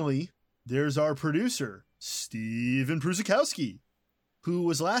 Finally, there's our producer, Steven Prusakowski, who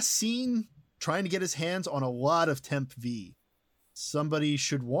was last seen trying to get his hands on a lot of Temp V. Somebody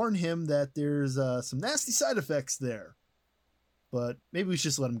should warn him that there's some nasty side effects there. But maybe we should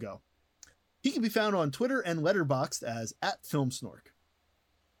just let him go. He can be found on Twitter and Letterboxd as @FilmSnork.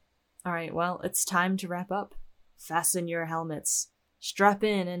 All right, well, it's time to wrap up. Fasten your helmets. Strap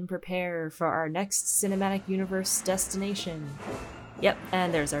in and prepare for our next cinematic universe destination. Yep,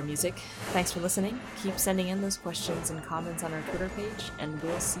 and there's our music. Thanks for listening. Keep sending in those questions and comments on our Twitter page, and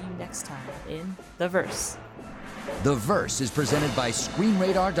we'll see you next time in The Verse. The Verse is presented by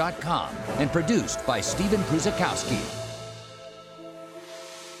ScreenRadar.com and produced by Steven Prusakowski.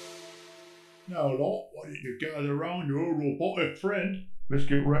 Now, lot, why don't you gather round your robotic friend? Let's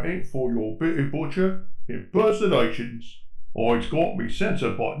get ready for your bitty butcher impersonations. I've got me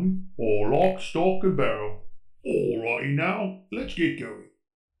censor button, or lock, stock, and barrel. Alrighty now, let's get going.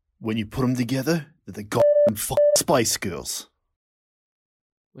 When you put them together, they're the goddamn fucking Spice Girls.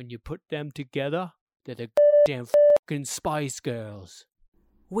 When you put them together, they're the damn fucking Spice Girls.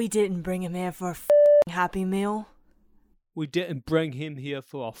 We didn't bring him here for a Happy Meal. We didn't bring him here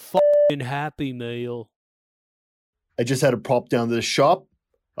for a fucking Happy Meal. I just had to pop down to the shop.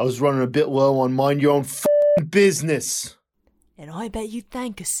 I was running a bit low on mind your own fucking business. And I bet you'd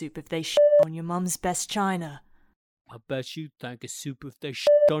thank a soup if they on your mum's best china. I bet you'd thank a soup if they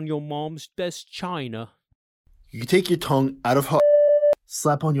on your mom's best china. You take your tongue out of her,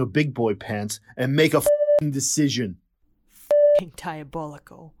 slap on your big boy pants, and make a fucking decision.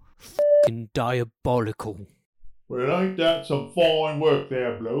 Diabolical. Fucking diabolical. Well, ain't that some fine work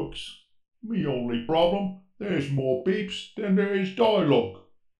there, blokes? Me only problem, there's more beeps than there is dialogue.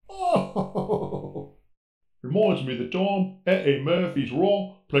 Oh, reminds me of the time Eddie Murphy's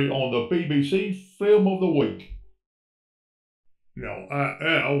Raw played on the BBC Film of the Week. Now,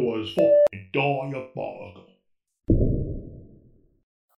 that was fucking diabolical.